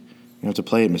 dude. You don't have to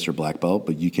play it, Mr. Black Belt,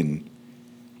 but you can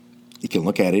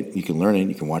look at it, you can learn it,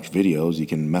 you can watch videos, you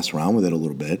can mess around with it a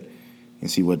little bit and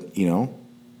see what, you know.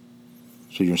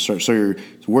 So the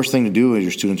worst thing to do is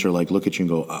your students are like, look at you and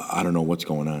go, I don't know what's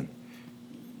going on.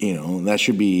 You know, that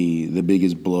should be the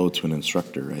biggest blow to an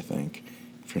instructor, I think.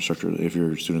 If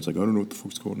your student's like, I don't know what the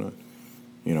fuck's going on,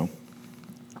 you know.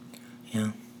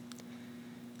 Yeah.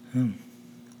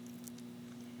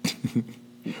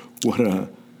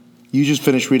 You just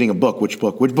finished reading a book. Which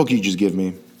book? Which book did you just give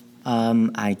me?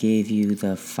 I gave you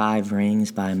The Five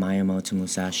Rings by Miyamoto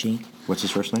Musashi. What's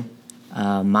his first name?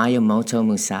 Miyamoto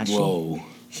Musashi. Whoa.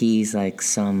 He's like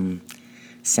some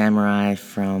samurai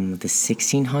from the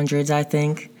 1600s, I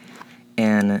think.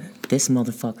 And this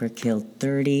motherfucker killed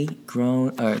 30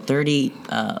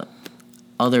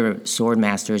 other sword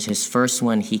masters. His first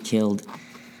one he killed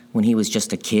when he was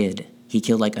just a kid. He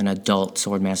killed like an adult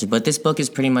sword master. But this book is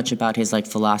pretty much about his like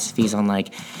philosophies on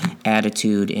like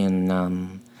attitude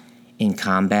in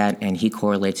combat, and he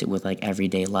correlates it with like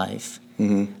everyday life.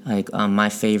 Mm-hmm. Like my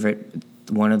favorite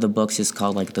one of the books is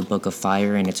called like The Book of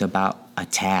Fire, and it's about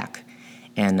attack.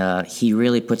 And he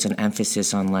really puts an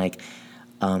emphasis on like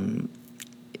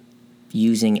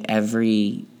using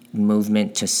every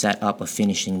movement to set up a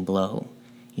finishing blow,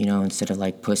 you know, instead of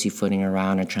like pussyfooting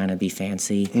around or trying to be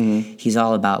fancy. Mm-hmm. He's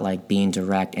all about like being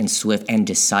direct and swift and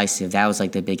decisive. That was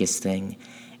like the biggest thing.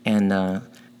 And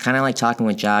kind of like talking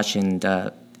with Josh and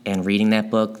reading that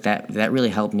book, that really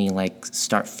helped me like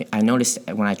start. I noticed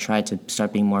when I tried to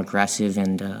start being more aggressive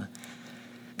and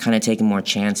kind of taking more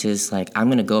chances, like I'm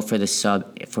gonna go for the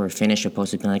sub for a finish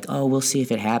opposed to being like, oh, we'll see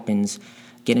if it happens.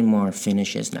 Getting more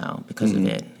finishes now because of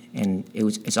it, and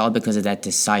it's all because of that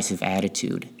decisive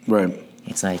attitude. Right.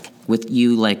 It's like with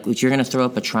you, like if you're gonna throw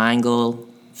up a triangle,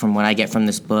 from what I get from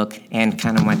this book and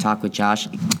kind of my talk with Josh,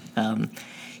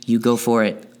 you go for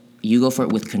it. You go for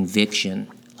it with conviction,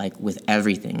 like with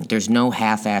everything. There's no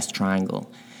half-assed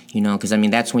triangle, you know, because I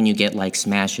mean that's when you get like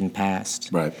smashed and passed,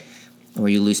 right, or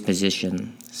you lose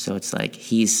position. So it's like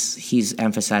he's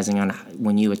emphasizing on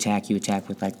when you attack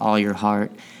with like all your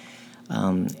heart.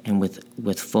 And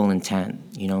with full intent,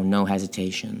 you know, no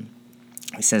hesitation.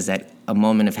 It says that a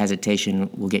moment of hesitation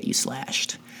will get you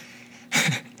slashed.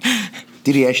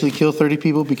 Did he actually kill 30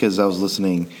 people? Because I was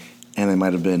listening, and there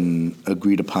might have been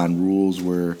agreed upon rules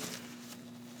where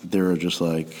there were just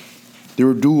like, there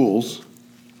were duels,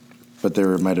 but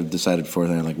there might have decided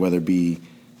beforehand, like whether it be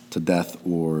to death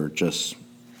or just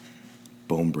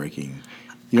bone breaking.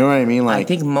 You know what I mean? Like, I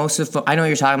think most of, I know what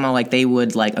you're talking about, like they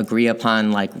would like agree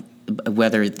upon like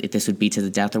whether this would be to the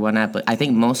death or whatnot, but I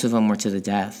think most of them were to the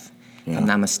death, if I'm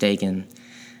not mistaken.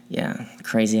 Yeah,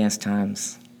 crazy-ass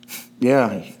times.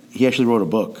 Yeah, he actually wrote a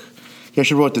book. He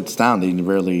actually wrote this down. They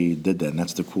rarely did that, and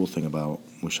that's the cool thing about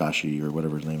Musashi or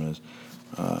whatever his name is.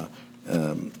 I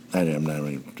don't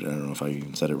know if I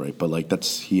even said it right, but like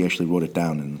he actually wrote it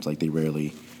down, and it's like they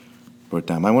rarely wrote it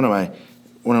down.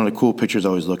 One of the cool pictures I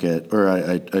always look at, or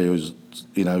I always,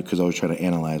 you know, because I always try to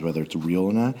analyze whether it's real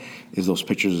or not, is those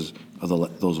pictures of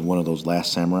one of those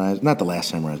last samurais, not the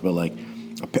last samurais, but like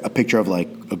a picture of like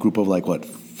a group of like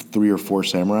 3 or 4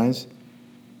 samurais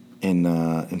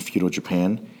in feudal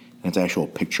Japan, and it's an actual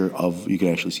picture of, you can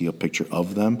actually see a picture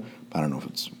of them. I don't know if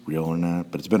it's real or not,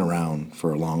 but it's been around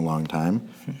for a long, long time.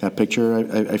 That picture,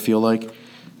 I feel like,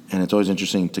 and it's always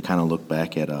interesting to kind of look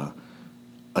back at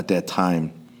that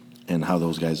time and how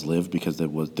those guys lived, because there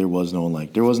was no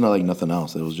nothing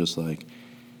else. It was just like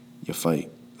you fight,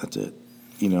 that's it,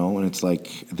 you know. And it's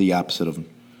like the opposite of,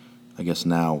 I guess,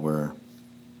 now, where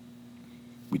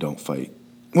we don't fight.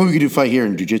 Well, we could do fight here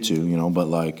in jiu-jitsu, you know, but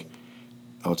like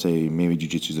I would say maybe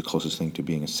jiu-jitsu is the closest thing to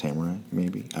being a samurai.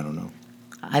 Maybe, I don't know.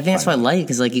 I think that's what I like,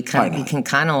 because like you can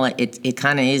kind of like it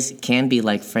kind of can be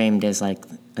like framed as like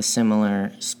a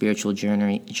similar spiritual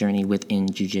journey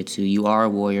within jiu-jitsu. You are a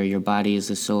warrior, your body is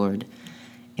a sword,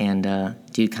 and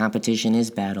dude, competition is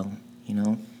battle, you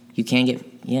know. You can't get,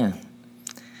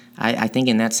 I think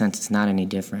in that sense it's not any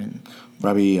different.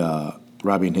 Robbie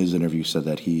in his interview said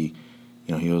that he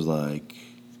was like,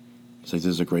 this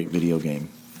is a great video game.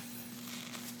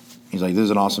 He's like, this is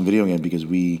an awesome video game because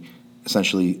we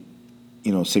essentially,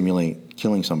 you know, simulate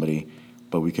killing somebody,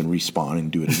 but we can respawn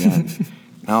and do it again.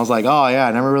 And I was like, oh, yeah,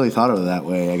 I never really thought of it that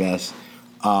way, I guess.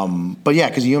 But yeah,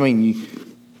 because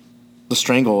the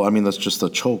strangle, I mean, that's just the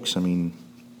chokes. I mean,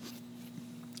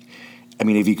 I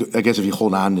mean, I guess if you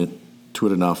hold on to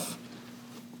it enough.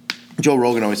 Joe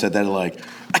Rogan always said that, like,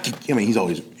 he's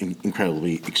always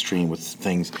incredibly extreme with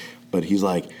things, but he's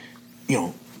like,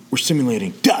 we're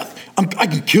simulating death. I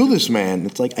can kill this man.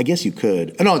 It's like, I guess you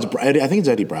could. No, I think it's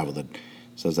Eddie Bravo that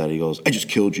says that. He goes, I just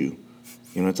killed you.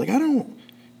 It's like,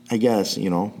 I guess,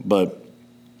 but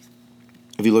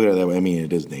if you look at it that way, I mean,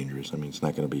 it is dangerous. I mean, it's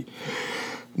not going to be,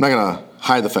 I'm not going to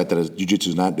hide the fact that jiu-jitsu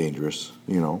is not dangerous,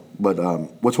 but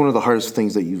what's one of the hardest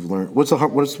things that you've learned? What's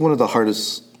one of the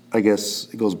hardest, I guess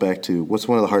it goes back to, what's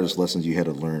one of the hardest lessons you had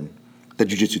to learn that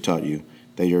jiu-jitsu taught you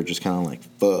that you're just kind of like,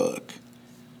 fuck?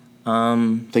 I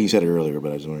think you said it earlier,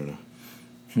 but I just wanted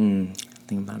to.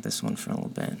 Think about this one for a little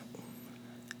bit.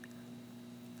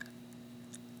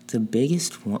 The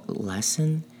biggest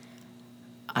lesson,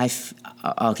 I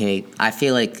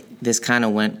feel like this kind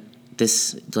of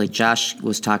like Josh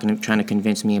was trying to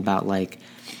convince me about like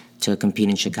to compete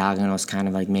in Chicago, and I was kind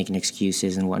of like making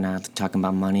excuses and whatnot, talking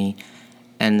about money.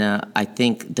 And I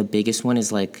think the biggest one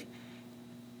is like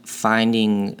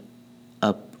kind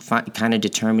of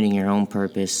determining your own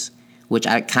purpose, which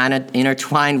I kind of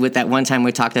intertwined with that one time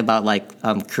we talked about like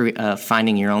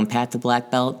finding your own path to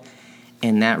black belt,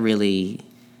 and that really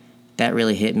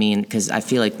hit me. And because I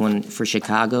feel like for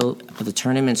Chicago, the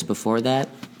tournaments before that,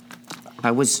 I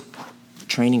was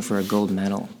training for a gold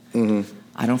medal. Mm-hmm.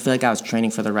 I don't feel like I was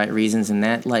training for the right reasons, and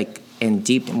that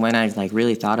deep when I like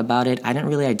really thought about it, I didn't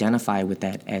really identify with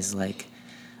that as like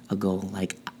a goal.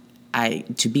 Like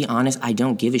to be honest, I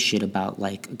don't give a shit about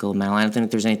like a gold medal. I don't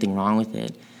think there's anything wrong with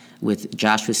it. With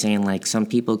Josh was saying, like some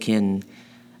people can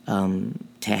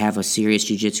to have a serious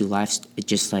jiu-jitsu life,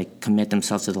 just like commit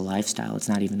themselves to the lifestyle. It's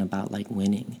not even about like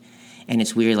winning. And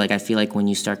it's weird, like I feel like when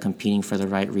you start competing for the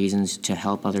right reasons to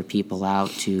help other people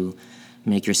out, to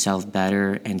make yourself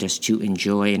better, and just to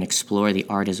enjoy and explore the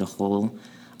art as a whole,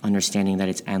 understanding that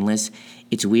it's endless,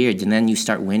 it's weird. And then you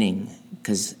start winning,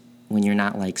 because when you're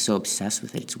not like so obsessed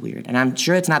with it, it's weird. And I'm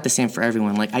sure it's not the same for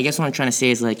everyone. Like I guess what I'm trying to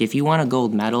say is like if you want a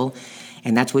gold medal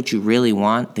and that's what you really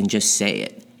want, then just say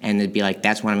it. And it'd be like,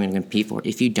 that's what I'm going to compete for.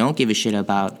 If you don't give a shit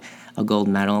about a gold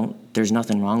medal, there's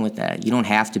nothing wrong with that. You don't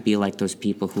have to be like those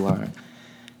people who are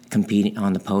competing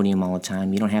on the podium all the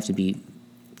time. You don't have to be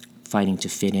fighting to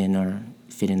fit in or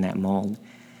fit in that mold.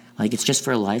 Like, it's just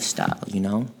for a lifestyle,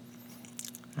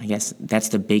 I guess that's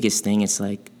the biggest thing. It's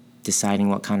like deciding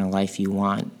what kind of life you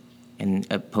want, and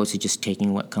opposed to just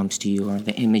taking what comes to you or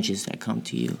the images that come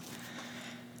to you.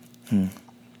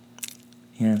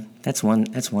 Yeah, that's one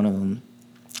of them.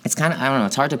 It's kind of, I don't know,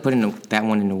 it's hard to put that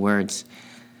one into words,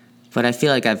 but I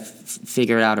feel like I've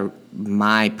figured out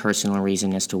my personal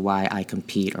reason as to why I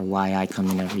compete or why I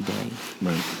come in every day.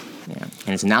 Right. Yeah,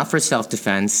 and it's not for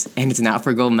self-defense, and it's not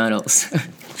for gold medals.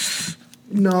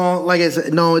 No, like I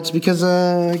said, no, it's because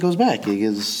it goes back. It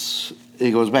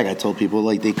goes back. I told people,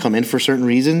 like, they come in for certain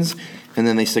reasons, and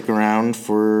then they stick around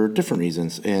for different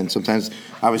reasons. And sometimes,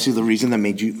 obviously, the reason that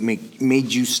made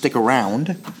you stick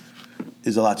around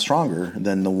is a lot stronger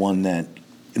than the one that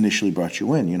initially brought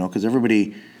you in, because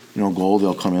everybody, gold,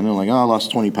 they'll come in and like, I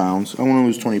lost 20 pounds. I want to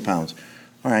lose 20 pounds.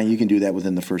 All right, you can do that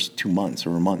within the first 2 months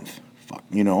or a month. Fuck,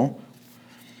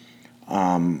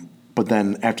 But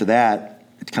then after that,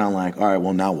 it's kind of like, all right,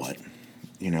 well, now what?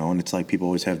 And it's like people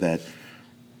always have that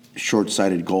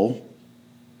short-sighted goal,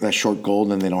 that short goal,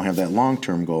 and then they don't have that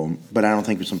long-term goal. But I don't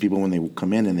think some people, when they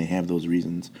come in and they have those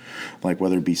reasons, like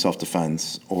whether it be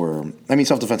self-defense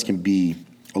self-defense can be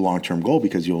a long-term goal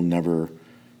because you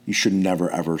should never,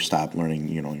 ever stop learning,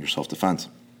 your self-defense.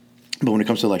 But when it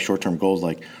comes to like short-term goals,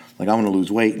 like I want to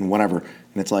lose weight and whatever,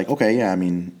 and it's like, okay, yeah,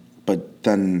 but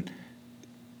then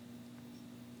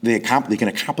they can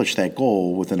accomplish that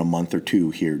goal within a month or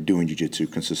two here doing jiu-jitsu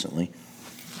consistently.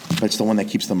 But it's the one that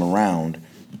keeps them around,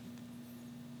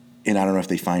 and I don't know if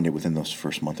they find it within those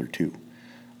first month or two.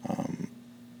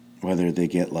 Whether they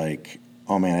get like,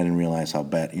 oh man, I didn't realize how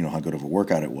bad, how good of a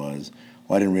workout it was.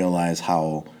 Well, I didn't realize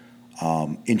how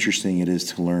interesting it is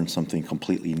to learn something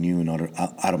completely new and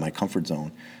out of my comfort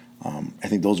zone. I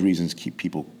think those reasons keep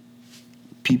people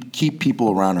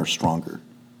around are stronger.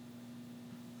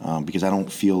 Because I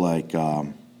don't feel like,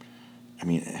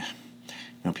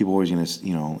 people are always going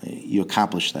to, you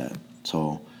accomplish that.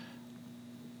 So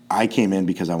I came in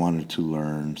because I wanted to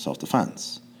learn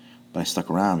self-defense, but I stuck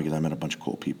around because I met a bunch of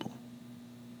cool people,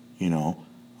 and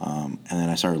then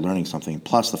I started learning something,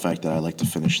 plus the fact that I like to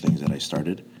finish things that I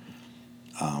started,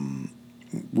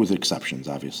 with exceptions,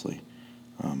 obviously.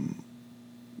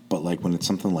 But like when it's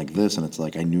something like this and it's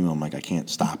like I can't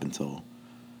stop until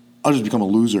I'll just become a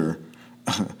loser.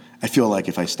 I feel like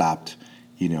if I stopped,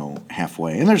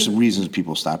 halfway, and there's reasons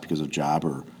people stop because of job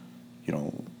or,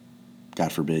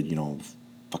 God forbid,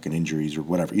 fucking injuries or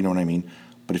whatever, you know what I mean?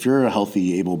 But if you're a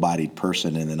healthy, able-bodied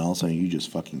person and then all of a sudden you just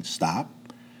fucking stop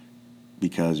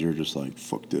because you're just like,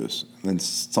 fuck this, and then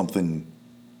something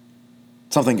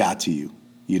got to you,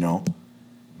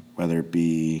 whether it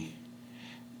be,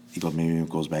 maybe it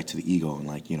goes back to the ego and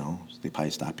they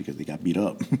probably stopped because they got beat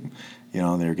up.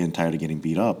 They're getting tired of getting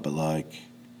beat up, but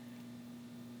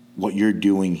what you're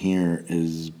doing here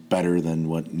is better than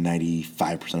what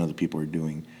 95% of the people are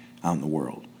doing out in the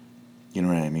world. You know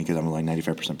what I mean? Because I'm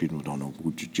 95% of people don't know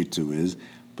who jiu-jitsu is,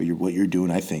 but what you're doing,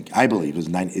 I believe, is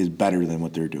better than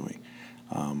what they're doing.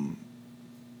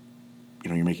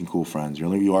 You're making cool friends.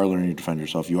 You are learning to defend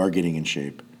yourself. You are getting in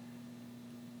shape,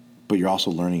 but you're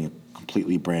also learning a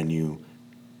completely brand new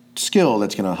skill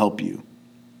that's going to help you.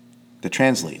 That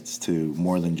translates to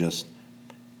more than just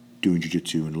doing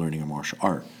jiu-jitsu and learning a martial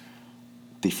art.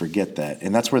 They forget that,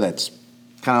 and that's where that's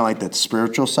kind of like that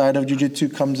spiritual side of jiu-jitsu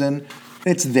comes in.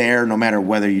 It's there no matter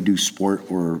whether you do sport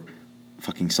or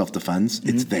fucking self-defense. Mm-hmm.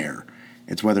 It's there.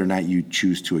 It's whether or not you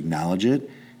choose to acknowledge it.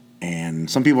 And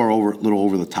some people are a little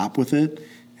over the top with it,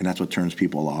 and that's what turns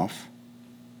people off.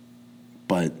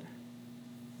 But,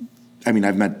 I've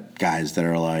met guys that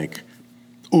are like,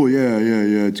 oh, yeah,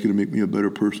 it's going to make me a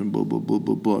better person, blah, blah, blah,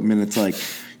 blah, blah. It's like,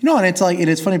 and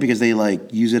it's funny because they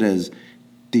use it as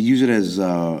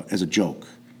a joke,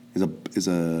 as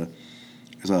a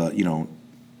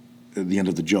at the end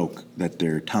of the joke that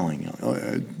they're telling.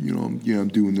 I'm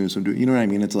doing this, I'm doing, you know what I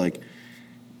mean? It's like,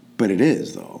 but it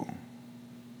is though.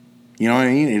 You know what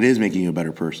I mean? It is making you a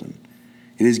better person.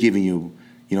 It is giving you,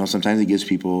 sometimes it gives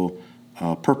people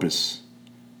purpose,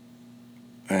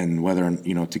 and whether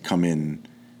to come in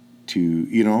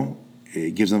to,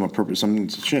 it gives them a purpose. Something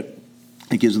shit.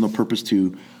 It gives them a purpose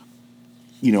to,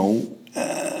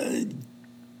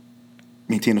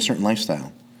 maintain a certain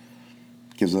lifestyle.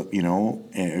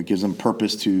 It gives them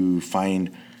purpose to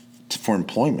find for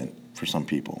employment for some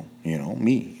people.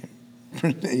 Me,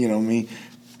 me,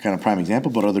 kind of prime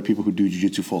example. But other people who do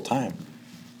jiu-jitsu full time,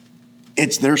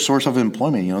 it's their source of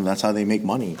employment. That's how they make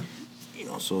money.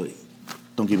 So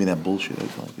don't give me that bullshit.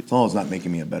 It's not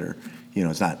making me a better.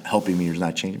 It's not helping me or it's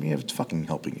not changing me. It's fucking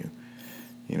helping you.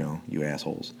 You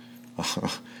assholes.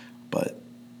 But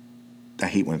I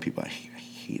hate when people. I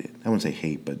hate it. I wouldn't say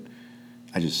hate, but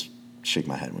I just shake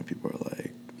my head when people are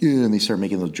like, yeah, and they start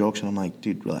making those jokes, and I'm like,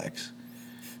 dude, relax.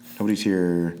 Nobody's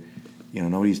here,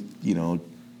 nobody's,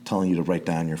 telling you to write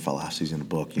down your philosophies in a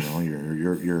book,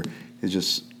 it's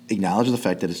just acknowledge the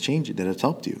fact that it's changed, that it's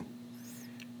helped you.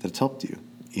 That it's helped you.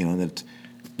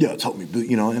 It's helped me,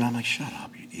 and I'm like, shut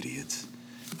up, you idiots.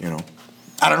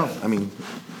 I don't know.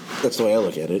 That's the way I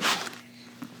look at it.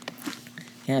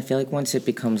 Yeah, I feel like once it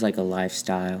becomes like a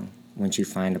lifestyle, once you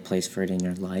find a place for it in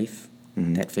your life,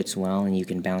 mm-hmm. that fits well and you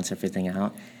can balance everything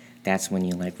out, that's when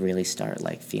you really start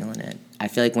feeling it. I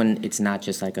feel like when it's not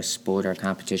just a sport or a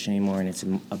competition anymore and it's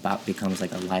becomes a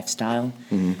lifestyle,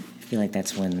 mm-hmm. I feel like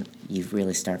that's when you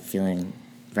really start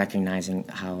recognizing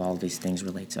how all these things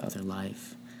relate to other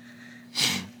life.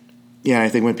 Yeah, I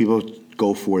think when people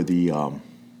go for the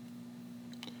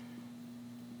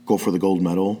gold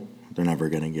medal, they're never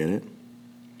going to get it.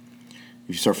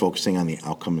 If you start focusing on the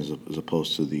outcome as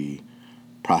opposed to the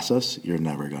process, you're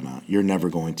never going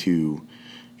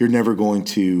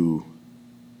to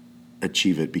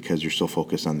achieve it because you're so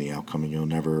focused on the outcome, and you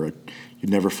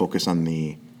never focus on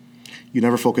the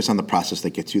process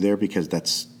that gets you there, because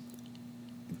that's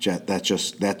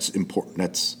important.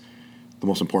 That's the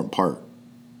most important part.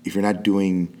 If you're not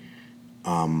doing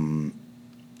the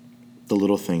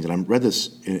little things, and I read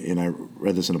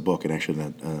this in a book, and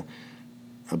actually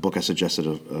a book I suggested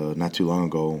not too long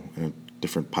ago in a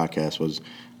different podcast was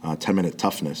 10-Minute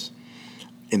Toughness.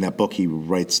 In that book, he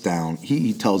writes down.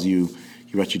 He tells you.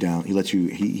 He writes you down.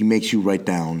 He makes you write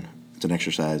down. It's an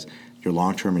exercise. Your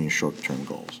long-term and your short-term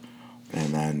goals,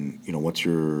 and then what's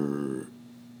your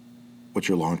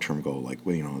long-term goal? Like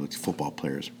football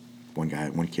players.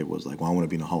 One kid was like, well, I want to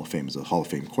be in the Hall of Fame as a Hall of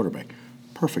Fame quarterback.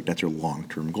 Perfect. That's your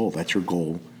long-term goal. That's your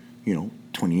goal.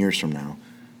 20 years from now.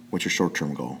 What's your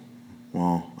short-term goal?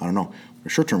 Well, I don't know. Your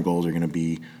short-term goals are going to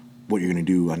be what you're going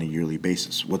to do on a yearly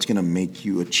basis. What's going to make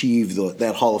you achieve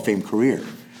that Hall of Fame career?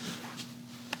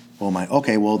 Well,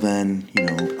 well then,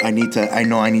 I need to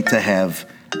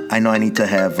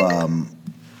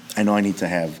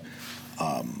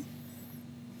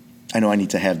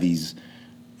have these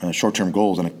short-term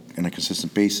goals on a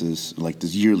consistent basis, like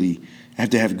this yearly. I have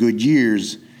to have good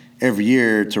years every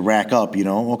year to rack up,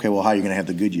 Okay, well, how are you going to have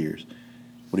the good years?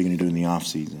 What are you going to do in the off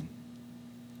season?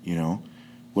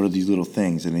 What are these little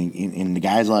things? And the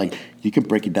guy's like, you can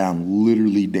break it down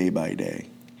literally day by day.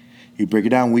 You break it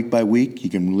down week by week. You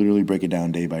can literally break it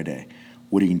down day by day.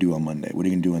 What are you going to do on Monday? What are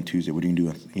you going to do on Tuesday? What are you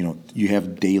going to do on, you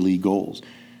have daily goals.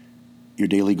 Your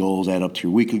daily goals add up to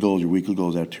your weekly goals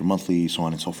add up to your monthly, so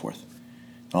on and so forth.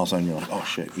 And all of a sudden you're like, oh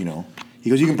shit, He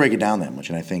goes, you can break it down that much.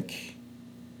 And I think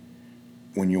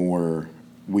when your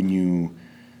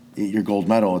gold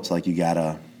medal, it's like you're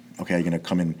going to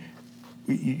come in.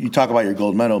 You talk about your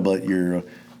gold medal, but your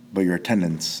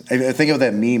attendance. I think of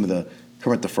that meme, the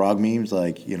Kermit the Frog memes,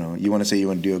 like, you want to say you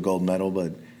want to do a gold medal,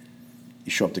 but you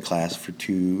show up to class for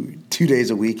two days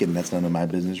a week, and that's none of my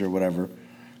business or whatever.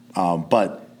 Or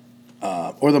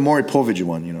the Maury Povich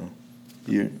one,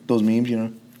 those memes, Do you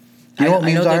know what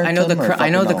memes are? I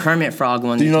know the Kermit Frog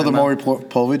one. Do you know the Maury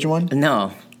Povich one?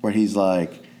 No. Where he's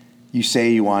like, you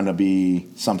say you want to be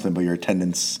something, but your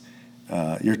attendance.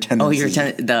 Oh, the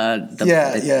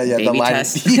baby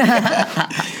test.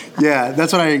 Yeah,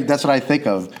 that's what I think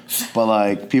of. But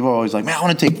like, people are always like, man, I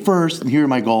want to take first, and here are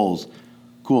my goals.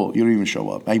 Cool, you don't even show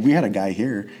up. Like, we had a guy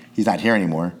here. He's not here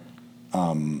anymore.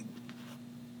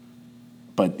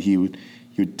 But he would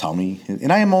tell me,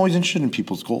 and I am always interested in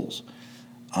people's goals.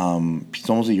 It's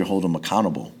almost like you're holding them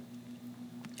accountable.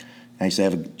 And I used to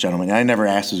have a gentleman, and I never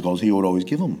asked his goals. He would always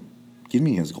give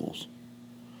me his goals.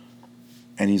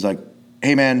 And he's like,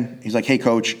 hey man, hey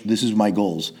coach, this is my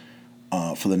goals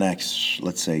for the next,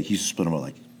 let's say, he used to split them out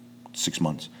like 6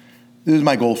 months. This is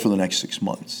my goal for the next 6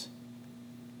 months.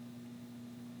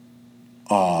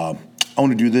 I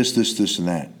want to do this, and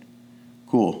that.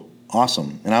 Cool.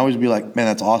 Awesome. And I always be like, man,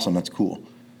 that's awesome. That's cool.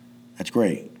 That's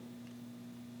great.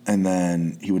 And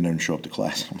then he would never show up to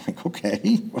class. I'm like,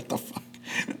 okay, what the fuck?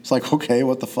 It's like, okay,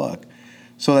 what the fuck?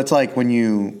 So that's like when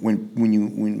you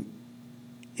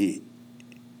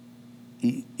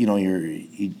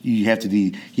have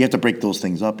to break those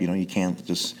things up. You can't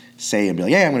just say and be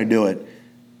like, yeah, I'm going to do it.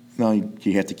 No,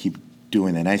 you have to keep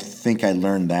doing that. And I think I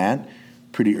learned that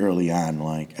pretty early on.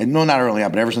 Not early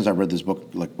on, but ever since I read this book,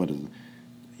 like, what is it,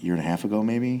 a year and a half ago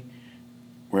maybe,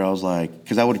 where I was like,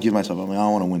 because I would give myself, I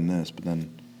don't want to win this, but then,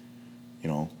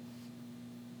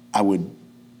 I would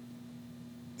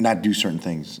not do certain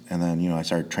things, and then I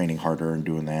started training harder and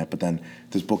doing that. But then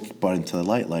this book brought into the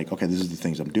light, like, okay, this is the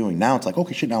things I'm doing. Now it's like,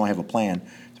 okay, shit, now I have a plan.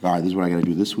 It's like, all right, this is what I got to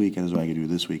do this week, and this is what I got to do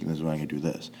this week, and this is what I got to do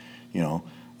this. I'm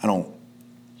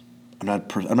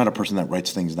not a person that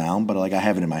writes things down, but like I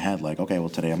have it in my head, like, okay, well,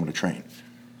 today I'm going to train.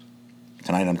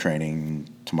 Tonight I'm training.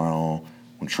 Tomorrow I'm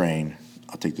going to train.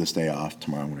 I'll take this day off.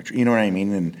 Tomorrow I'm going to train. You know what I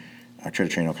mean? And I try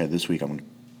to train, okay, this week I'm going to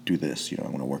do this. I'm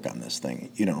going to work on this thing,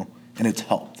 and it's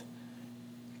helped.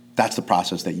 That's the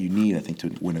process that you need, I think,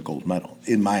 to win a gold medal,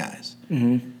 in my eyes.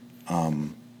 Mm-hmm.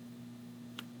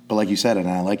 But like you said, and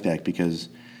I like that, because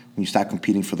when you start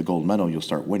competing for the gold medal, you'll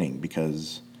start winning,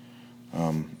 because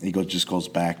it just goes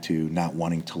back to not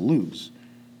wanting to lose.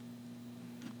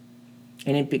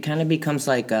 And it kind of becomes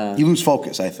like you lose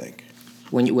focus, I think.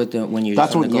 When you're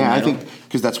that's when, yeah, medal. I think,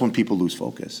 because that's when people lose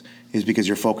focus, is because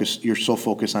you're so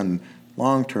focused on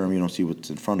long term, you don't see what's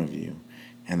in front of you.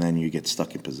 And then you get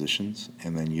stuck in positions,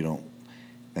 and then you're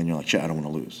like, shit, I don't want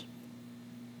to lose,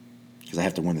 because I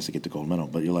have to win this to get the gold medal.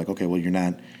 But you're like, okay, well, you're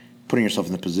not putting yourself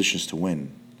in the positions to win.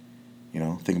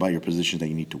 Think about your positions that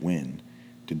you need to win,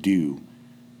 to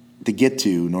get to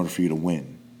in order for you to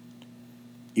win.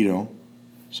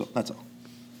 So that's all.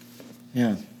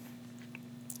 Yeah.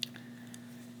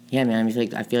 Yeah, man.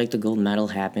 I feel like the gold medal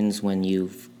happens when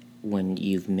you've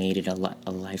made it a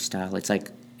lifestyle. It's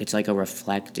like it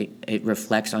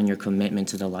reflects on your commitment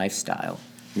to the lifestyle.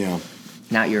 Yeah.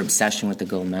 Not your obsession with the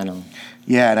gold medal.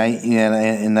 Yeah,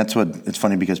 and that's what it's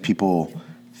funny, because people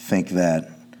think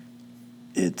that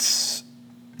it's,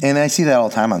 and I see that all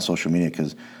the time on social media,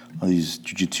 because all these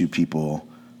jiu-jitsu people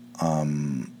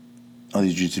always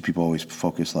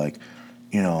focus, like,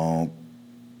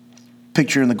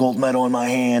 picturing the gold medal in my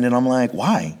hand, and I'm like,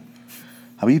 why?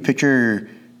 How about you picture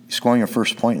scoring your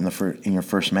first point in your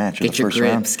first match, or Get the your first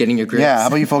grips, round? getting your grips. Yeah, how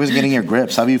about you focus on getting your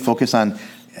grips? How about you focus on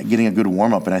getting a good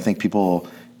warm up? And I think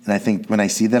when I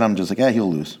see that, I'm just like, yeah,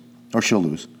 he'll lose or she'll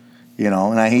lose,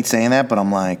 And I hate saying that, but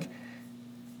I'm like,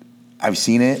 I've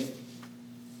seen it,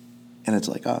 and it's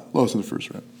like, lost in the first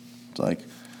round. It's like,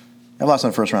 I've lost in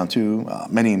the first round too,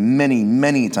 many, many,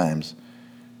 many times.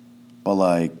 But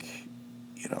like,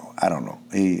 I don't know.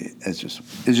 It's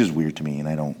just weird to me, and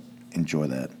I don't enjoy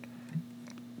that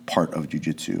part of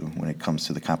jiu-jitsu when it comes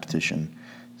to the competition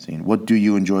scene. What do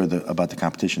you enjoy about the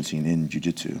competition scene in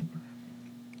jiu-jitsu?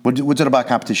 What's it about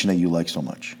competition that you like so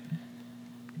much?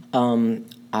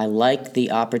 I like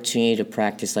the opportunity to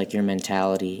practice like your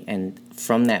mentality, and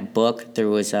from that book there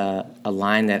was a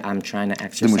line that I'm trying to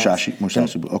exercise. The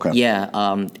Musashi book. Okay.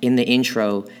 Yeah, in the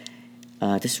intro,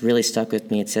 this really stuck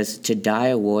with me. It says, "To die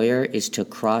a warrior is to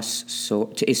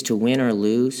win or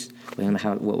lose."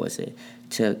 What was it?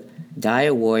 To die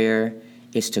a warrior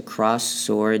is to cross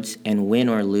swords and win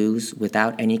or lose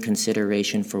without any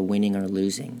consideration for winning or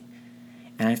losing.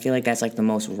 And I feel like that's like the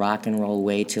most rock and roll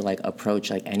way to like approach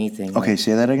like anything. Okay,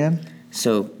 say that again.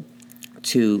 So,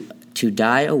 to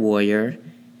die a warrior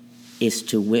is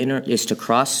to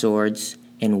cross swords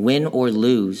and win or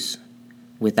lose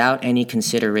without any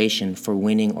consideration for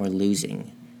winning or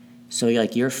losing. So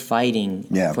you're fighting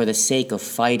for the sake of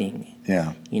fighting.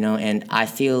 Yeah. And I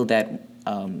feel that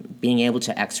being able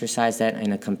to exercise that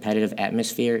in a competitive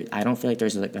atmosphere, I don't feel like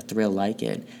there's like a thrill like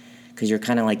it, because you're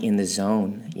kind of like in the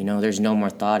zone. There's no more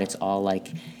thought. It's all like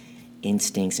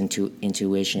instincts and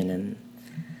intuition, and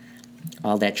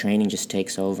all that training just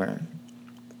takes over.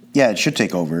 Yeah, it should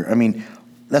take over. I mean,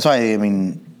 that's why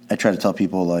I try to tell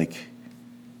people, like,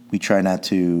 we try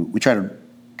to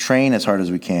train as hard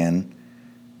as we can,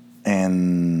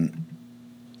 and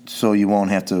so you don't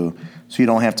have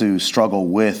to struggle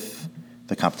with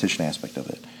the competition aspect of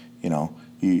it.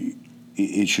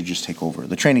 It should just take over.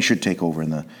 The training should take over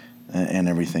and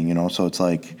everything. So it's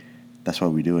like, that's why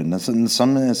we do it. And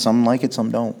some like it,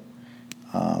 some don't.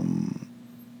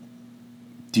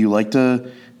 Do you like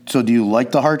the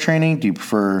hard training? Do you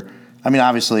prefer? I mean,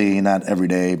 obviously not every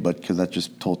day, but because that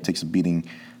just takes a beating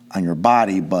on your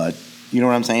body. But you know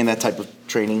what I'm saying? That type of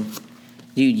training.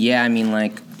 Dude, yeah. I mean,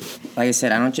 like I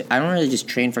said, I don't really just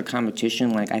train for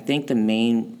competition. Like, I think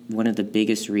one of the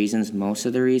biggest reasons, most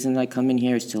of the reasons I come in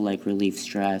here is to like relieve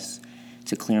stress,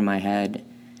 to clear my head,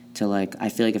 to like, I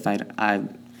feel like if I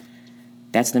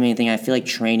that's the main thing. I feel like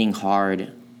training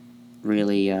hard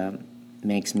really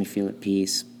makes me feel at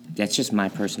peace. That's just my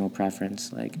personal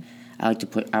preference. Like, I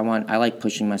like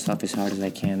pushing myself as hard as I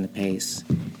can, the pace,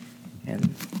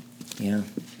 and yeah.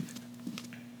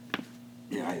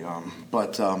 Yeah, all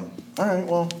right,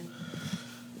 well,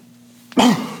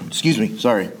 excuse me,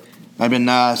 sorry. I've been,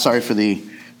 sorry for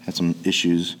had some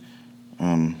issues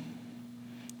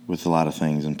with a lot of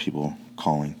things and people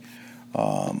calling.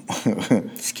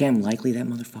 Scam, likely that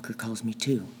motherfucker calls me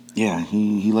too. Yeah,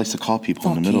 he likes to call people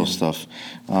in the middle of stuff.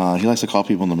 He likes to call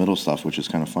people in the middle of stuff, which is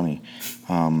kind of funny.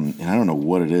 And I don't know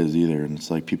what it is either. And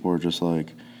it's like, people are just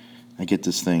like, I get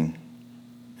this thing,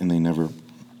 and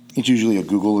it's usually a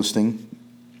Google listing.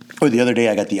 Or the other day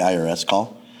I got the IRS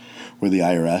call, where the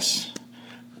IRS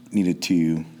needed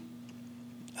to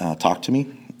talk to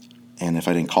me. And if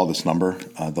I didn't call this number,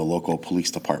 the local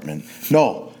police department,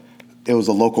 no, it was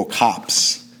the local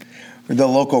cops. The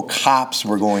local cops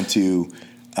were going to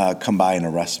come by and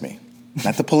arrest me.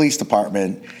 Not the police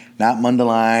department, not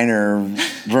Mundelein or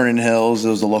Vernon Hills. It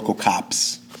was the local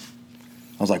cops.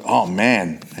 I was like, oh,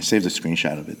 man. I saved a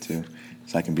screenshot of it, too.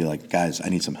 So I can be like, guys, I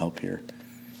need some help here.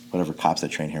 Whatever cops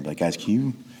that train here, be like, guys,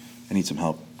 I need some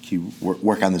help. Can you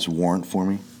work on this warrant for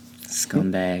me?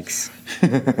 Scumbags.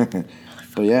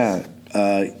 But yeah,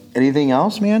 anything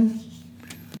else, man?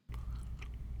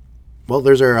 Well,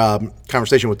 there's our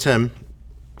conversation with Tim.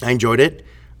 I enjoyed it.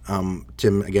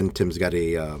 Tim's got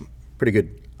a pretty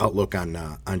good outlook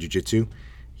on jiu-jitsu.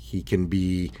 He can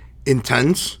be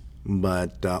intense,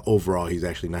 but overall, he's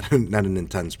actually not an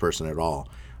intense person at all.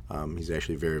 He's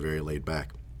actually very, very laid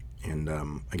back. And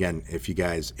again, if you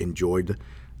guys enjoyed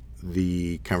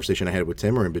the conversation I had with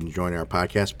Tim or have been enjoying our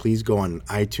podcast, please go on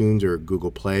iTunes or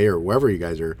Google Play or wherever you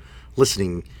guys are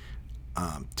listening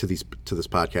to this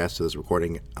podcast, to this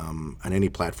recording, on any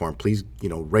platform. Please,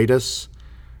 rate us,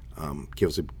 give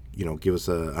us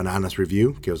an honest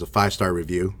review, give us a 5-star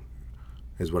review.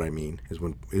 Is what I mean.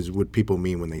 Is what people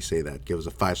mean when they say that. Give us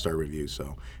a 5-star review.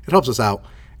 So it helps us out,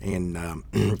 and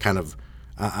kind of,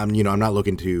 I'm not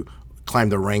looking to climb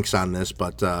the ranks on this,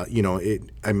 but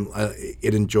it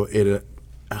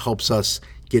helps us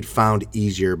get found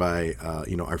easier by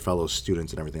our fellow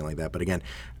students and everything like that. But again,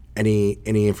 any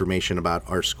information about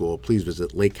our school, please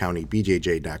visit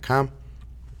lakecountybjj.com,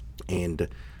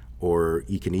 or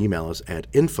you can email us at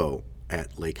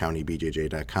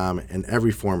info@lakecountybjj.com, and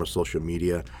every form of social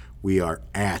media we are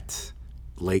at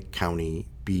Lake County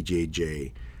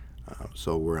BJJ.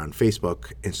 So we're on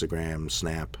Facebook, Instagram,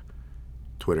 Snap,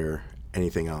 Twitter,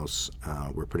 anything else,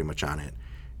 we're pretty much on it.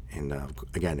 And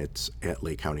again, it's at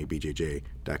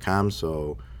lakecountybjj.com.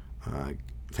 So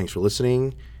thanks for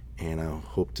listening, and I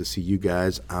hope to see you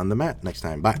guys on the mat next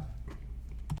time. Bye.